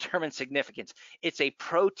of undetermined significance. It's a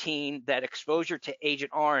protein that exposure to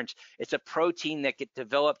Agent Orange, it's a protein that gets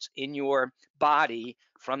developed in your body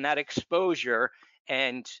from that exposure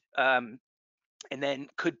and then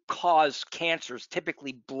could cause cancers,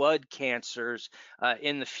 typically blood cancers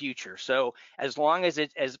in the future. So as long as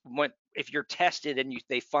if you're tested and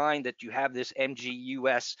they find that you have this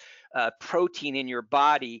MGUS protein in your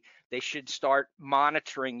body, they should start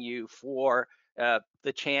monitoring you for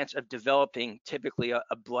the chance of developing typically a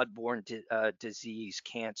bloodborne disease,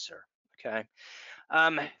 cancer. Okay.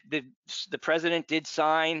 The president did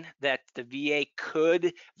sign that the VA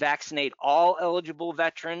could vaccinate all eligible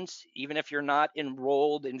veterans, even if you're not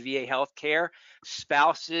enrolled in VA healthcare,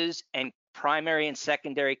 spouses, and primary and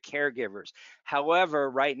secondary caregivers. However,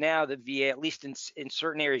 right now, the VA, at least in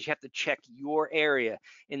certain areas, you have to check your area.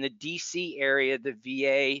 In the DC area, the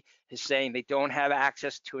VA is saying they don't have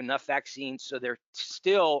access to enough vaccines, so they're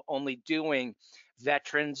still only doing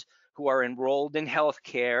veterans who are enrolled in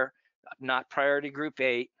healthcare, not priority group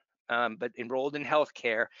 8, but enrolled in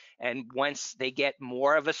healthcare. And once they get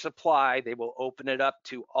more of a supply, they will open it up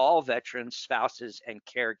to all veterans, spouses, and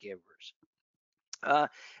caregivers.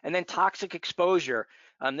 And then toxic exposure.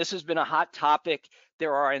 This has been a hot topic.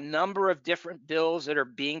 There are a number of different bills that are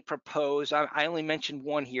being proposed. I only mentioned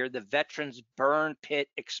one here, the Veterans Burn Pit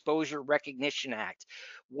Exposure Recognition Act.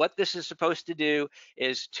 What this is supposed to do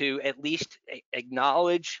is to at least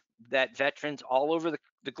acknowledge that veterans all over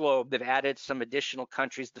the globe, they've added some additional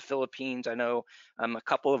countries, the Philippines, I know a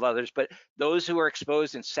couple of others, but those who are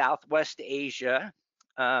exposed in Southwest Asia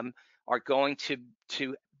are going to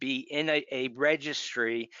be in a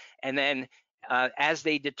registry, and then as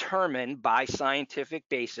they determine by scientific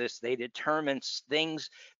basis, they determine things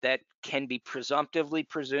that can be presumptively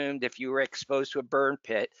presumed if you were exposed to a burn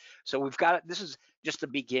pit. So we've got, this is just the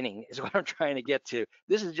beginning is what I'm trying to get to.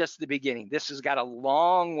 This is just the beginning. This has got a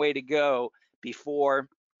long way to go before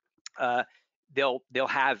they'll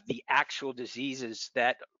have the actual diseases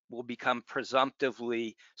that will become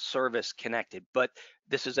presumptively service connected. But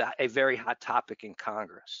this is a very hot topic in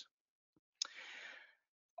Congress.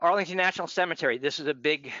 Arlington National Cemetery, this is a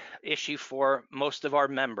big issue for most of our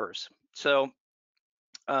members. So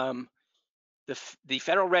the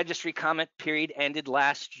Federal Registry comment period ended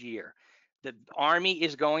last year. The Army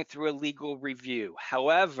is going through a legal review.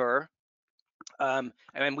 However, and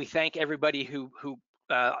we thank everybody who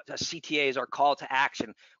CTAs are call to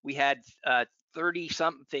action. We had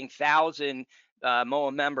 30-something thousand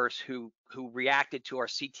MOA members who reacted to our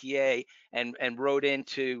CTA and wrote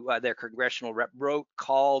into their congressional rep,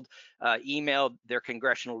 called, emailed their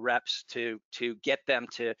congressional reps to get them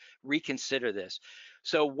to reconsider this.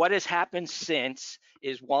 So what has happened since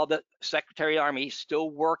is while the Secretary of the Army is still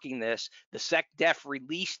working this, the SecDef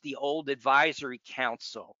released the old advisory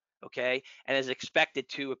council, okay, and is expected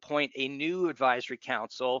to appoint a new advisory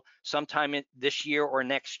council sometime this year or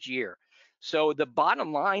next year. So the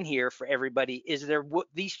bottom line here for everybody is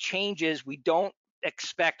these changes we don't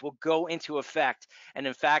expect will go into effect, and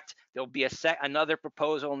in fact there'll be another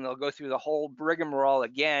proposal, and they'll go through the whole rigmarole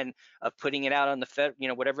again of putting it out on the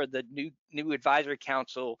whatever the new advisory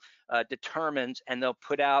council determines, and they'll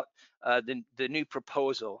put out the new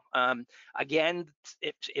proposal. Again,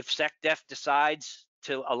 if SecDef decides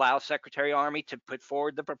to allow Secretary of the Army to put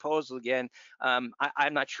forward the proposal again, I'm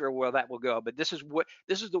not sure where that will go. But this is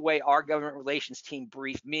the way our government relations team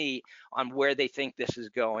briefed me on where they think this is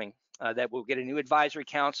going. That we'll get a new advisory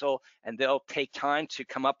council, and they'll take time to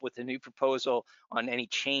come up with a new proposal on any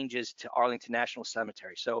changes to Arlington National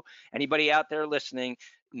Cemetery. So anybody out there listening,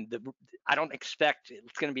 I don't expect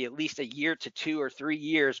it's going to be at least a year to 2 or 3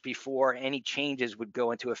 years before any changes would go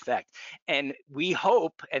into effect. And we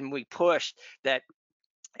hope and we push that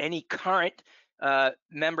any current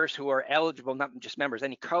members who are eligible, not just members,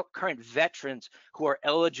 any current veterans who are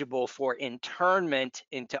eligible for internment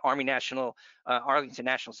into Arlington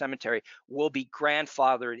National Cemetery will be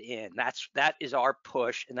grandfathered in. That is our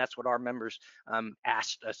push, and that's what our members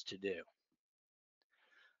asked us to do.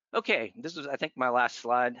 Okay, this is, I think, my last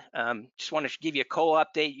slide. Just want to give you a COLA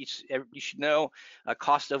update. You should know a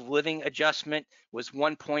cost of living adjustment was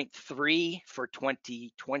 1.3 for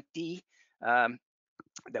 2020.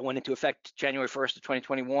 That went into effect January 1st of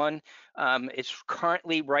 2021. It's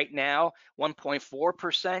currently right now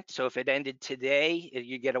 1.4%. So if it ended today,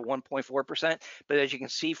 you get a 1.4%. But as you can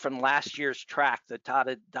see from last year's track, the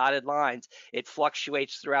dotted lines, it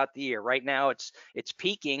fluctuates throughout the year. Right now it's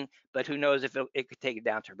peaking, but who knows if it could take a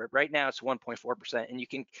downturn. But right now it's 1.4%, and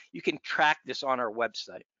you can track this on our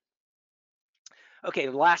website. Okay,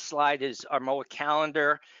 the last slide is our MOA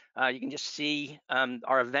calendar. You can just see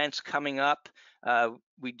our events coming up.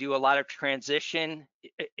 We do a lot of transition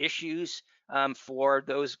issues for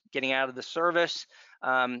those getting out of the service,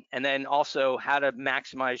 and then also how to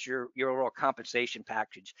maximize your overall compensation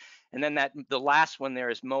package. And then the last one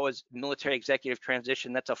there is MOA's Military Executive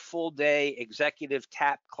Transition. That's a full day executive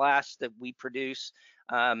TAP class that we produce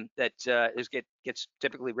that gets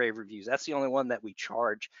typically rave reviews. That's the only one that we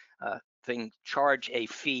charge a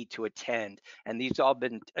fee to attend, and these all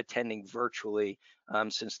been attending virtually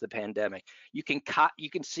since the pandemic. You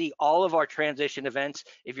can see all of our transition events.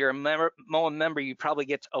 If you're a MOA member, you probably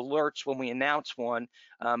get alerts when we announce one,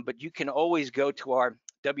 but you can always go to our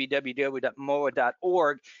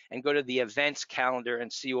www.moa.org and go to the events calendar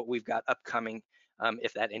and see what we've got upcoming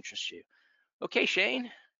if that interests you. Okay,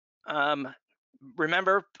 Shane.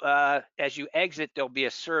 Remember, as you exit, there'll be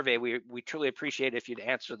a survey. We truly appreciate it if you'd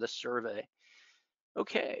answer the survey.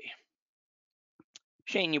 Okay.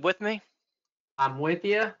 Shane, you with me? I'm with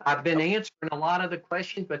you. I've been answering a lot of the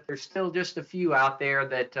questions, but there's still just a few out there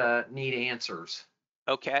that need answers.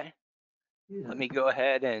 Okay. Yeah. Let me go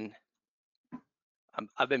ahead and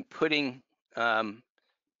I've been putting some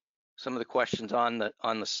of the questions on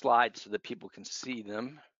the slide so that people can see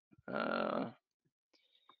them. Let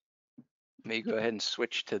me go ahead and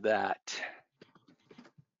switch to that.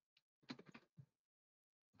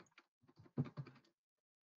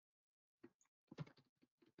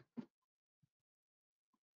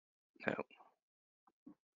 No,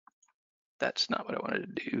 that's not what I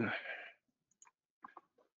wanted to do.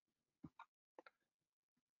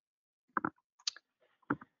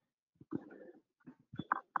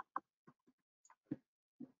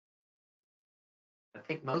 I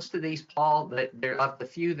think point, most of these, Paul, that there of the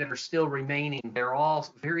few that are still remaining, they're all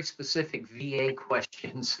very specific VA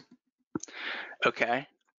questions. Okay.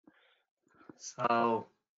 So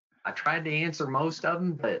I tried to answer most of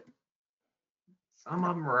them, but some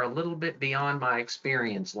of them are a little bit beyond my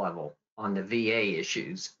experience level on the VA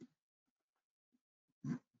issues.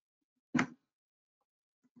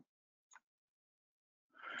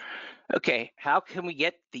 Okay, how can we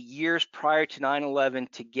get the years prior to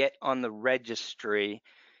 9/11 to get on the registry?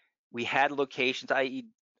 We had locations, i.e.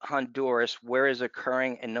 Honduras, where is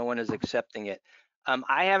occurring and no one is accepting it.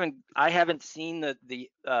 I haven't seen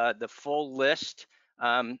the full list,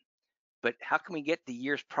 but how can we get the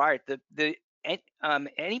years prior?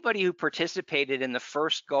 Anybody who participated in the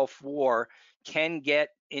first Gulf War can get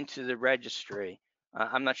into the registry.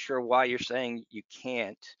 I'm not sure why you're saying you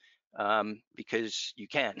can't, because you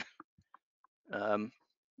can.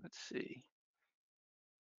 Let's see.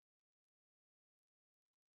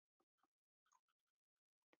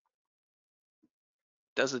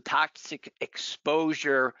 Does the toxic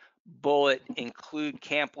exposure bullet include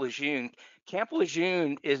Camp Lejeune? Camp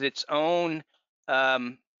Lejeune is its own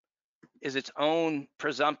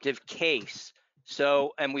presumptive case.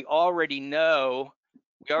 So, and we already know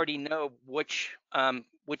which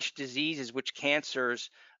diseases, which cancers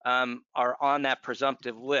are on that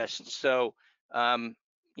presumptive list. So,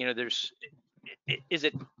 you know, is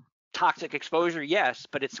it toxic exposure? Yes,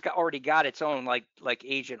 but it's already got its own, like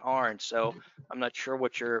Agent Orange. So I'm not sure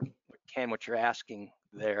what you're asking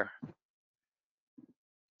there.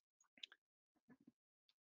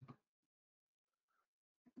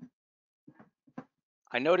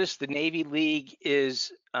 I noticed the Navy League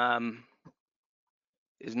is not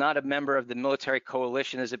a member of the military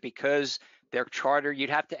coalition. Is it because their charter? You'd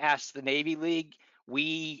have to ask the Navy League.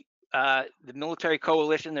 The military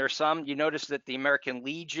coalition, there are some. You notice that the American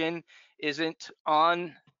Legion isn't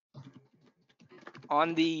on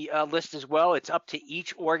the list as well. It's up to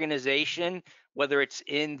each organization whether it's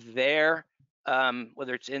in their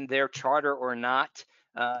charter or not.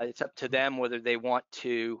 It's up to them whether they want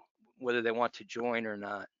to join or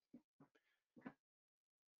not.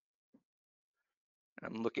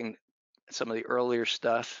 I'm looking at some of the earlier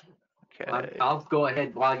stuff. Okay. I'll go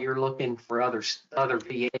ahead while you're looking for other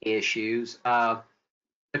VA issues. The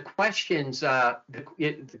questions,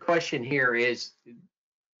 the question here is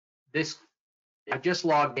this. I just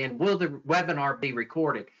logged in. Will the webinar be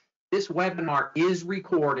recorded? This webinar is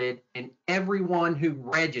recorded, and everyone who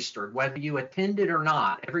registered, whether you attended or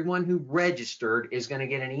not, everyone who registered is going to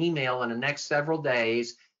get an email in the next several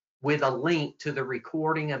days with a link to the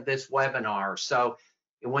recording of this webinar. So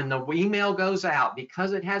when the email goes out,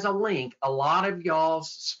 because it has a link, a lot of y'all's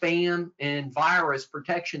spam and virus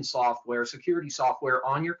protection software, security software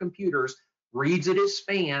on your computers reads it as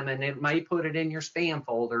spam, and it may put it in your spam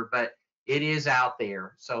folder, but it is out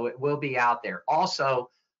there. So it will be out there. Also,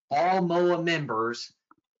 all MOA members,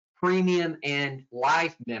 premium and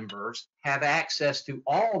life members, have access to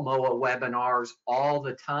all MOA webinars all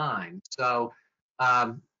the time. So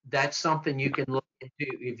that's something you can look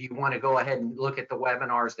into if you want to go ahead and look at the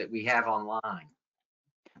webinars that we have online.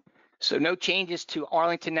 So no changes to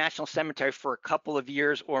Arlington National Cemetery for a couple of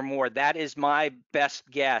years or more. That is my best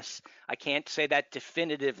guess. I can't say that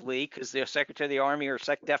definitively because the Secretary of the Army or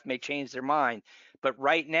SecDef may change their mind. But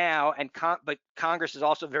right now, but Congress is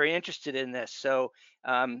also very interested in this. So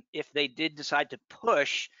if they did decide to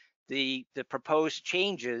push the proposed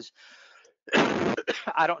changes,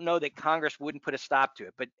 I don't know that Congress wouldn't put a stop to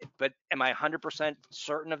it. But am I 100%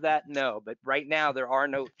 certain of that? No. But right now, there are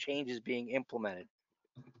no changes being implemented.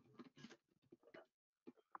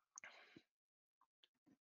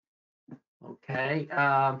 Okay.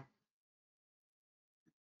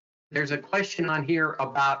 There's a question on here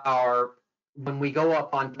about when we go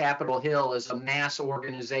up on Capitol Hill as a mass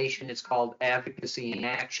organization, it's called Advocacy in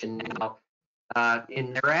Action now.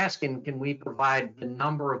 And they're asking, can we provide the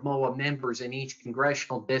number of MOA members in each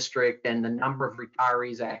congressional district and the number of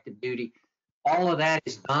retirees active duty? All of that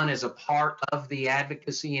is done as a part of the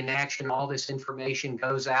Advocacy in Action. All this information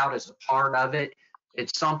goes out as a part of it.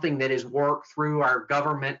 It's something that is worked through our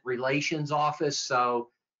government relations office. So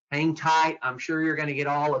hang tight. I'm sure you're going to get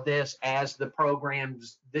all of this as the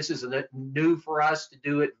programs. This is new for us to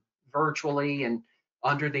do it virtually and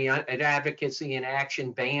under the Advocacy in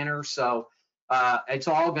Action banner. So it's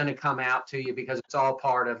all going to come out to you because it's all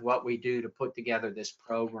part of what we do to put together this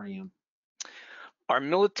program. Our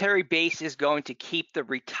military base is going to keep the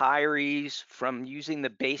retirees from using the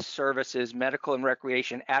base services, medical and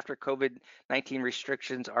recreation, after COVID-19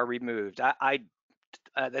 restrictions are removed.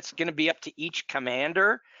 That's going to be up to each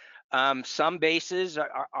commander. Some bases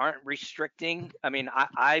aren't restricting. I mean,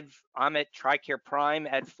 I'm at TRICARE Prime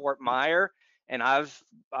at Fort Myer, and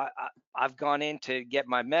I've gone in to get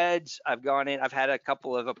my meds. I've had a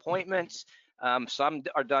couple of appointments. Some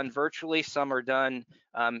are done virtually, some are done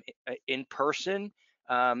in person.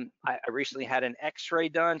 I recently had an X-ray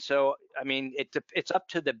done, so I mean, it's up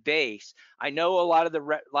to the base. I know a lot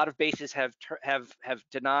of bases have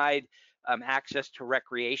denied access to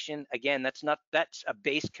recreation. Again, that's a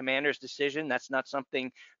base commander's decision. That's not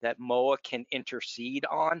something that MOA can intercede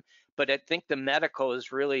on. But I think the medical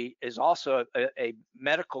is also a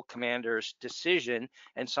medical commander's decision.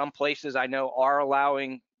 And some places I know are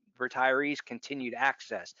allowing retirees continued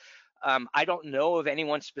access. I don't know of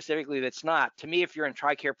anyone specifically that's not. To me, if you're in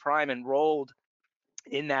TRICARE Prime enrolled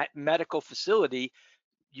in that medical facility,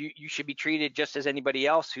 you should be treated just as anybody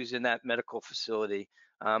else who's in that medical facility.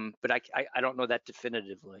 But I don't know that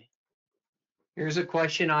definitively. Here's a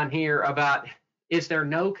question on here about, is there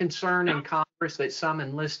no concern in Congress that some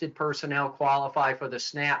enlisted personnel qualify for the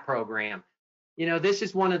SNAP program? You know, this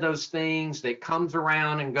is one of those things that comes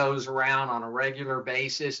around and goes around on a regular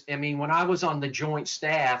basis. I mean, when I was on the Joint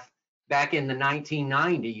Staff back in the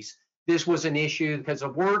 1990s, this was an issue because a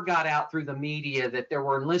word got out through the media that there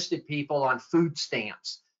were enlisted people on food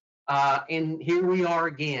stamps. And here we are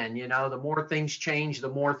again. You know, the more things change, the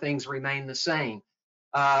more things remain the same.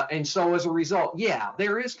 And so as a result, yeah,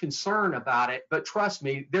 there is concern about it, but trust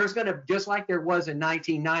me, there's going to, just like there was in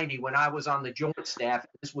 1990 when I was on the Joint Staff,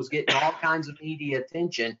 this was getting all kinds of media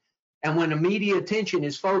attention. And when the media attention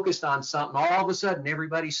is focused on something, all of a sudden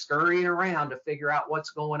everybody's scurrying around to figure out what's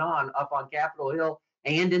going on up on Capitol Hill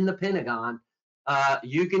and in the Pentagon.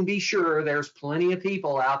 You can be sure there's plenty of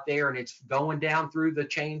people out there, and it's going down through the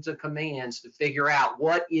chains of commands to figure out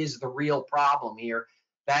what is the real problem here.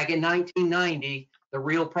 Back in 1990, the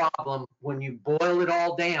real problem, when you boil it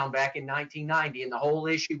all down back in 1990, and the whole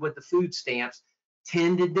issue with the food stamps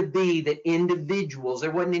tended to be that individuals,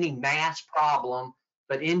 there wasn't any mass problem,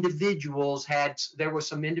 but individuals there were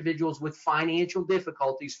some individuals with financial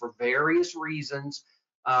difficulties for various reasons,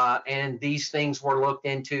 and these things were looked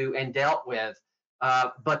into and dealt with.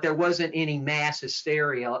 But there wasn't any mass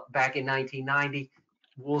hysteria back in 1990.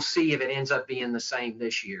 We'll see if it ends up being the same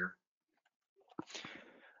this year.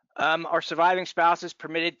 Are surviving spouses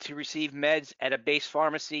permitted to receive meds at a base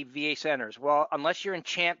pharmacy VA centers? Well, unless you're in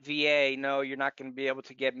CHAMP VA, no, you're not going to be able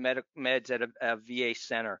to get meds at a VA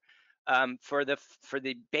center. For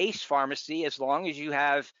the base pharmacy, as long as you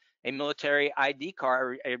have a military ID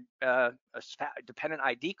card, a dependent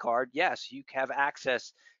ID card, yes, you have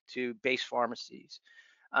access to base pharmacies.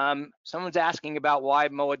 Someone's asking about why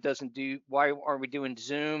MOA why aren't we doing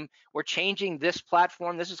Zoom? We're changing this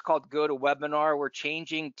platform. This is called GoToWebinar. We're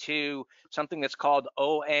changing to something that's called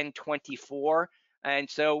ON24. And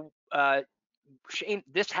so Shane,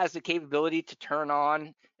 this has the capability to turn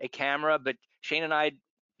on a camera, but Shane and I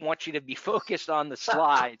want you to be focused on the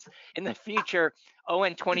slides. In the future,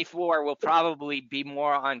 ON24 will probably be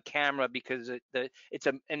more on camera because it's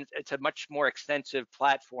a much more extensive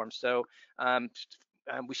platform. So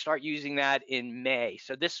we start using that in May.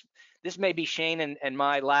 So this may be Shane and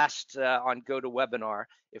my last on GoToWebinar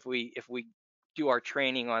if we do our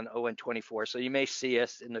training on ON24. So you may see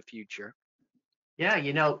us in the future. Yeah,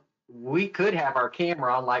 you know, we could have our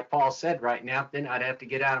camera on, like Paul said right now. Then I'd have to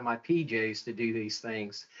get out of my PJs to do these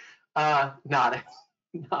things. Not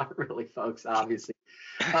really, folks, obviously.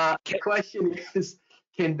 The question is,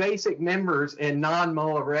 can basic members and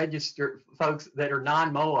non-MOA register folks that are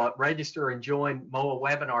non-MOA register and join MOA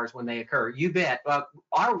webinars when they occur? You bet.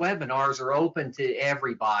 Our webinars are open to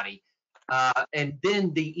everybody. And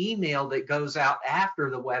then the email that goes out after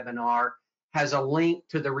the webinar has a link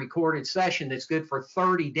to the recorded session that's good for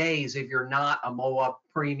 30 days if you're not a MOA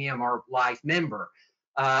Premium or Life member.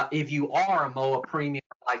 If you are a MOA Premium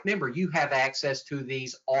or Life member, you have access to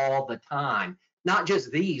these all the time. Not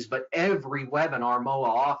just these, but every webinar MOA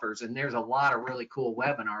offers, and there's a lot of really cool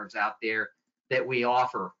webinars out there that we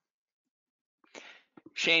offer.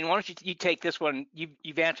 Shane, why don't you take this one?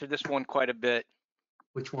 You've answered this one quite a bit.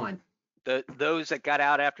 Which one? Those that got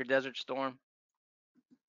out after Desert Storm.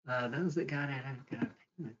 Those that got out.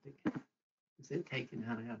 Is it taken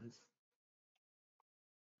out of this?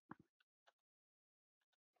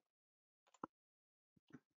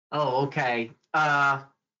 Oh, okay.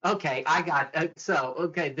 Okay, I got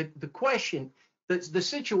okay. The question, the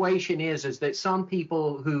situation is that some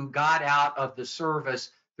people who got out of the service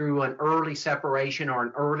through an early separation or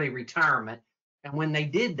an early retirement, and when they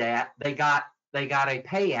did that, they got a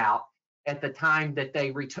payout at the time that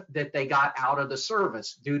they got out of the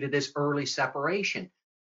service due to this early separation.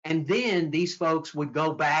 And then these folks would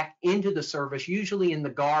go back into the service, usually in the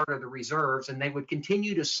Guard or the reserves, and they would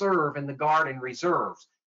continue to serve in the Guard and reserves.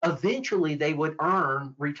 Eventually, they would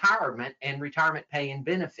earn retirement and retirement pay and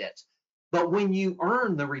benefits. But when you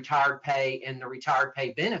earn the retired pay and the retired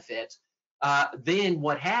pay benefits, then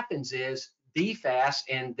what happens is DFAS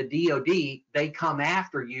and the DOD, they come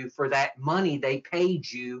after you for that money they paid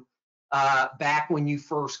you back when you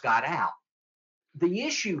first got out. The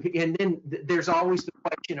issue, and then there's always the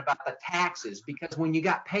question about the taxes, because when you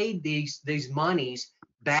got paid these monies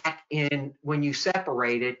back in when you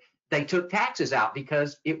separated, they took taxes out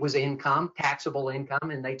because it was income, taxable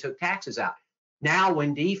income, and they took taxes out. Now,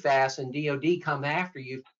 when DFAS and DOD come after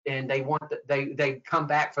you and they want they come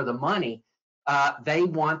back for the money, they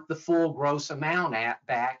want the full gross amount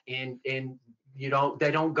back, and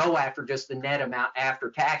they don't go after just the net amount after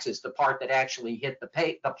taxes, the part that actually hit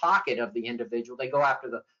the pocket of the individual. They go after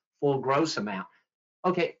the full gross amount.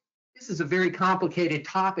 Okay, this is a very complicated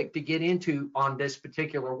topic to get into on this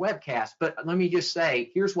particular webcast, but let me just say,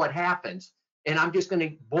 here's what happens. And I'm just going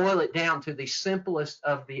to boil it down to the simplest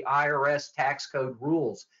of the IRS tax code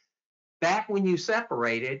rules. Back when you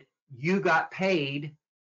separated, you got paid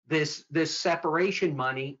this separation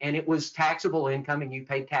money, and it was taxable income, and you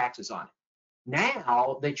paid taxes on it.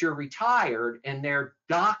 Now that you're retired and they're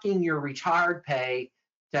docking your retired pay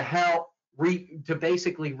to help to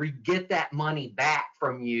basically get that money back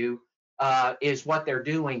from you, is what they're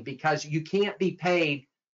doing, because you can't be paid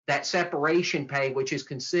that separation pay, which is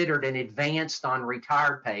considered an advanced on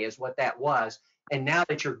retired pay, is what that was. And now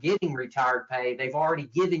that you're getting retired pay, they've already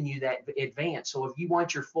given you that advance. So if you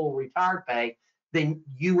want your full retired pay, then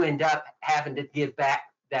you end up having to give back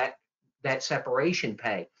that separation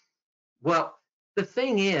pay. Well, the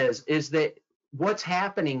thing is that what's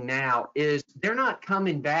happening now is they're not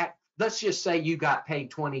coming back. Let's just say you got paid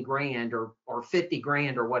 20 grand or 50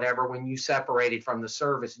 grand or whatever when you separated from the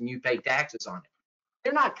service and you paid taxes on it.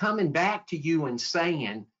 They're not coming back to you and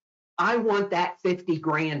saying, I want that 50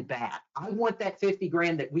 grand back. I want that 50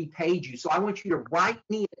 grand that we paid you. So I want you to write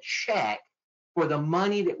me a check for the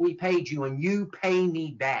money that we paid you and you pay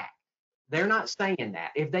me back. They're not saying that.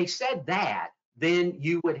 If they said that, then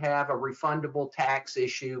you would have a refundable tax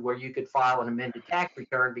issue where you could file an amended tax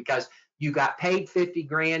return because you got paid 50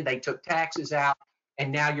 grand, they took taxes out,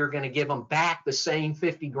 and now you're going to give them back the same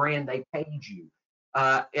 50 grand they paid you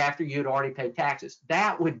after you'd already paid taxes.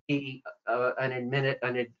 That would be an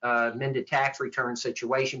amended tax return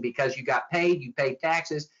situation because you got paid, you paid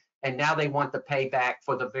taxes, and now they want the payback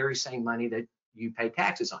for the very same money that you paid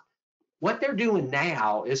taxes on. What they're doing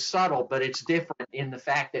now is subtle, but it's different in the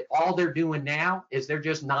fact that all they're doing now is they're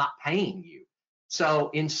just not paying you.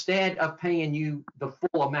 So instead of paying you the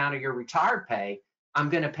full amount of your retired pay, I'm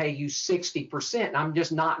going to pay you 60%. And I'm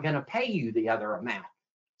just not going to pay you the other amount.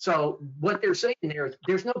 So what they're saying there is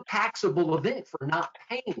there's no taxable event for not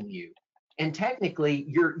paying you. And technically,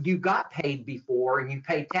 you got paid before and you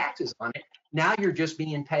paid taxes on it. Now you're just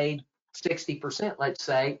being paid 60%, let's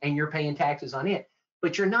say, and you're paying taxes on it.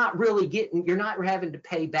 But you're not having to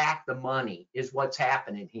pay back the money is what's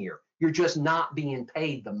happening here. You're just not being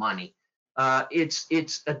paid the money.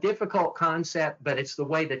 It's a difficult concept, but it's the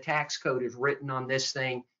way the tax code is written on this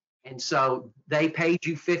thing. And so they paid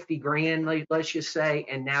you 50 grand, let's just say,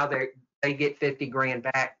 and now they get 50 grand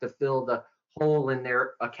back to fill the hole in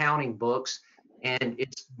their accounting books. And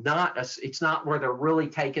it's not where they're really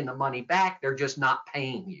taking the money back. They're just not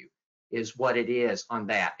paying you is what it is on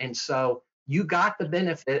that. And so you got the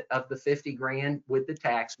benefit of the 50 grand with the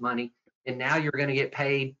tax money, and now you're going to get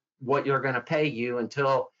paid what you're going to pay you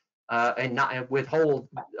until and withhold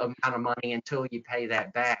amount of money until you pay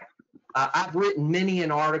that back. I've written many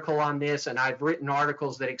an article on this, and I've written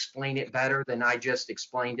articles that explain it better than I just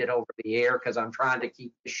explained it over the air because I'm trying to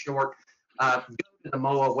keep it short. Go to the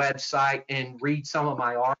MOA website and read some of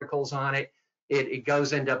my articles on it. It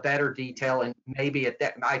goes into better detail, and maybe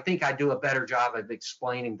I think I do a better job of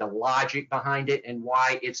explaining the logic behind it and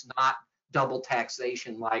why it's not double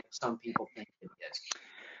taxation like some people think it is.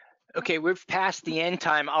 Okay, we've passed the end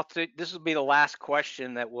time. This will be the last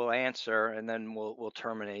question that we'll answer, and then we'll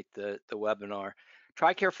terminate the webinar.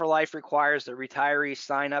 TRICARE for Life requires that retirees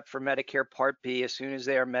sign up for Medicare Part B as soon as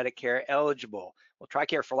they are Medicare eligible. Well,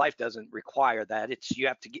 TRICARE for Life doesn't require that. You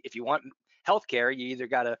have to, if you want healthcare, you either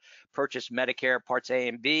got to purchase Medicare Parts A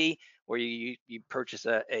and B, or you purchase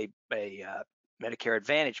a Medicare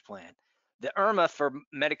Advantage plan. The IRMAA for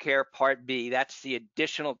Medicare Part B, that's the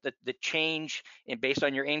additional, the change based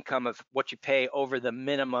on your income of what you pay over the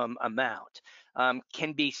minimum amount.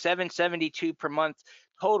 Can be $772 per month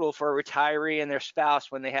total for a retiree and their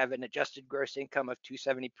spouse when they have an adjusted gross income of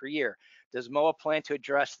 $270 per year. Does MOA plan to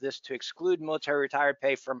address this to exclude military retired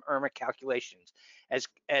pay from IRMA calculations?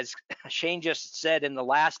 As Shane just said in the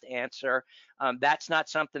last answer, that's not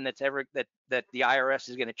something that's ever that the IRS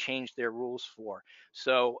is going to change their rules for.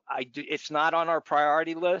 So it's not on our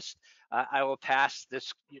priority list. I will pass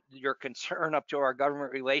your concern up to our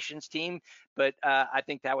government relations team, but I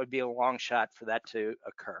think that would be a long shot for that to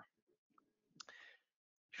occur.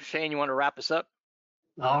 Shane, you want to wrap us up?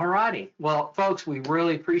 All righty. Well, folks, we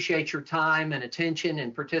really appreciate your time and attention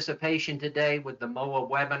and participation today with the MOA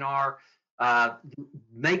webinar.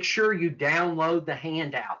 Make sure you download the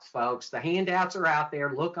handouts, folks. The handouts are out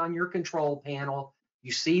there. Look on your control panel.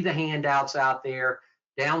 You see the handouts out there.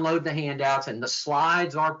 Download the handouts, and the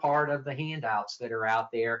slides are part of the handouts that are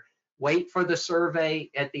out there. Wait for the survey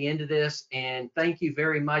at the end of this, and thank you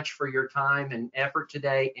very much for your time and effort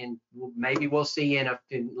today, and maybe we'll see you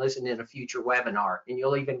listen in a future webinar, and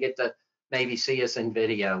you'll even get to maybe see us in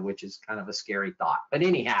video, which is kind of a scary thought. But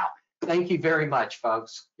anyhow, thank you very much,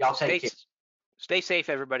 folks. Y'all take care. Stay safe,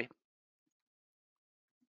 everybody.